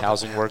that's what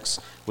Housing Works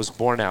was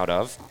born out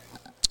of.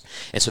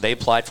 And so they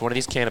applied for one of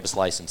these cannabis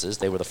licenses.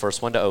 They were the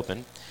first one to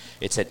open.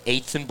 It's at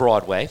 8th and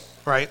Broadway.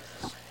 Right.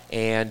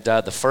 And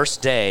the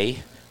first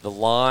day, the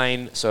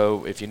line,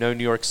 so if you know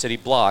New York City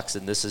blocks,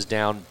 and this is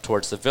down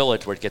towards the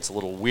Village where it gets a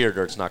little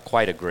weirder, it's not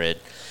quite a grid.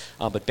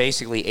 But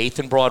basically, 8th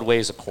and Broadway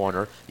is a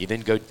corner. You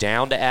then go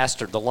down to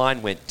Astor. The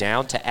line went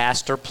down to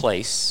Astor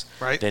Place.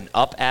 Right. Then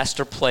up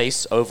Astor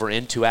Place, over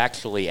into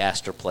actually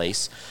Astor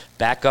Place,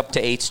 back up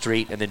to 8th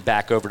Street, and then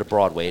back over to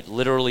Broadway. It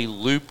literally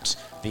looped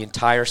the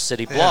entire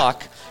city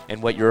block. Yeah.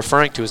 And what you're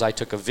referring to is I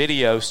took a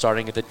video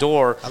starting at the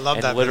door. I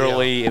love that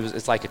literally, video.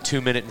 It's like a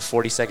 2-minute and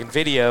 40-second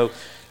video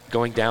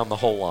going down the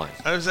whole line.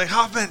 I was like,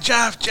 Hoffman,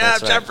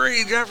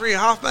 Jeffery,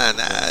 Hoffman.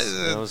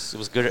 It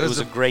was good. It was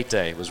a great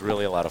day. It was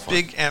really a lot of fun.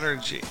 Big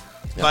energy.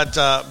 Yep.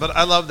 But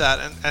I love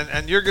that.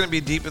 And you're going to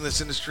be deep in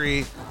this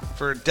industry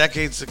for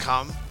decades to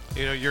come.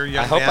 You're a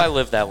young I hope man. I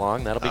live that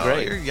long. That'll be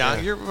great. You're young.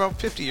 Yeah. You're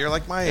about 50. You're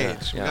like my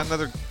age. Yeah. We've got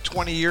another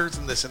 20 years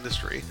in this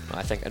industry.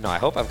 I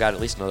hope I've got at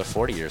least another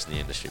 40 years in the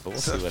industry, but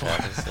we'll see what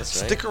happens. That's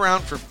right. Stick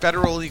around for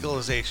federal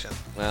legalization.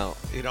 Well,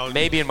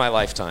 maybe in my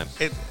lifetime.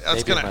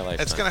 It's going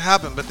to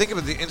happen, but think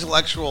about the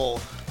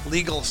intellectual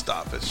legal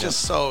stuff. It's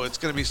just it's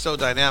going to be so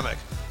dynamic.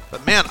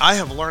 But man, I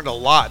have learned a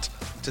lot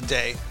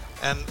today,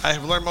 and I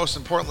have learned most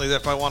importantly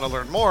that if I want to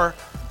learn more,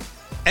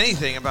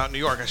 anything about New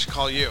York, I should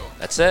call you.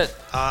 That's it.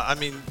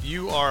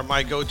 You are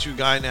my go-to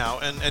guy now,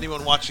 and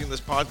anyone watching this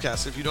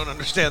podcast, if you don't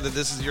understand that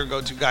this is your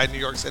go-to guy in New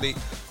York City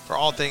for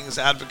all things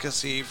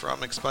advocacy, from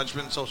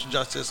expungement, social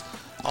justice,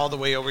 all the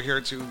way over here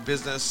to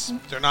business.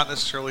 They're not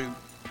necessarily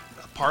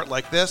a part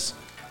like this.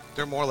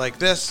 They're more like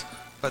this,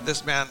 but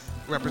this man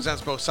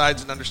represents both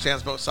sides and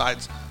understands both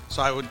sides.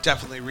 So I would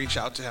definitely reach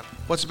out to him.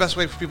 What's the best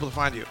way for people to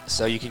find you?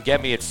 So you can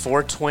get me at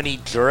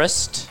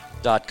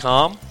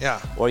 420jurist.com. Yeah.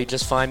 Or you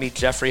just find me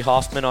Jeffery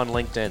Hoffman on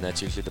LinkedIn.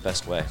 That's usually the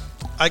best way.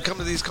 I come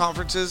to these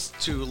conferences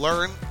to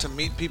learn, to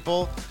meet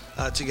people,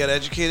 to get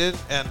educated,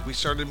 and we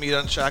started Meet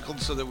Unshackled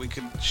so that we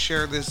could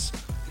share this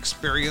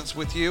experience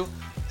with you.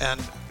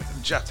 And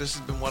Jeff, this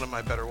has been one of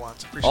my better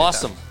ones. Appreciate that.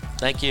 Awesome.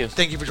 Thank you.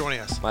 Thank you for joining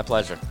us. My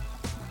pleasure.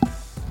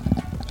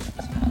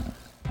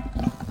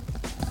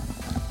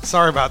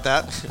 Sorry about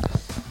that.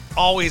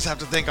 Always have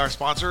to thank our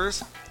sponsors.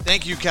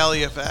 Thank you,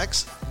 Cali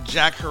FX.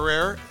 Jack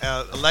Herrera,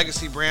 a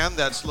legacy brand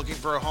that's looking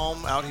for a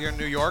home out here in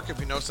New York. If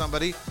you know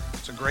somebody,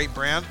 it's a great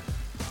brand.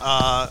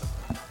 The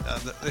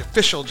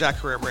official Jack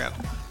Herrera brand.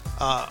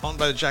 owned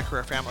by the Jack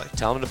Herrera family.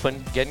 Tell him to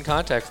get in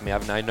contact with me.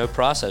 I know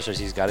processors.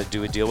 He's got to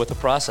do a deal with a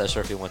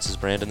processor if he wants his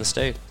brand in the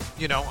state.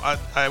 You know,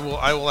 I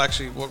will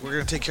actually. We're going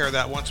to take care of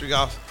that once we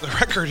got off the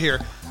record here.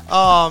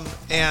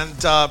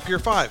 Pure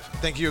 5.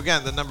 Thank you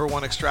again. The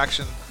 #1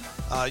 extraction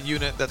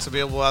unit that's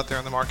available out there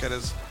in the market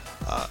is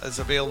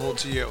available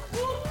to you.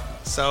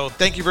 So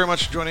thank you very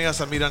much for joining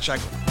us on Meat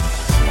Unshackled.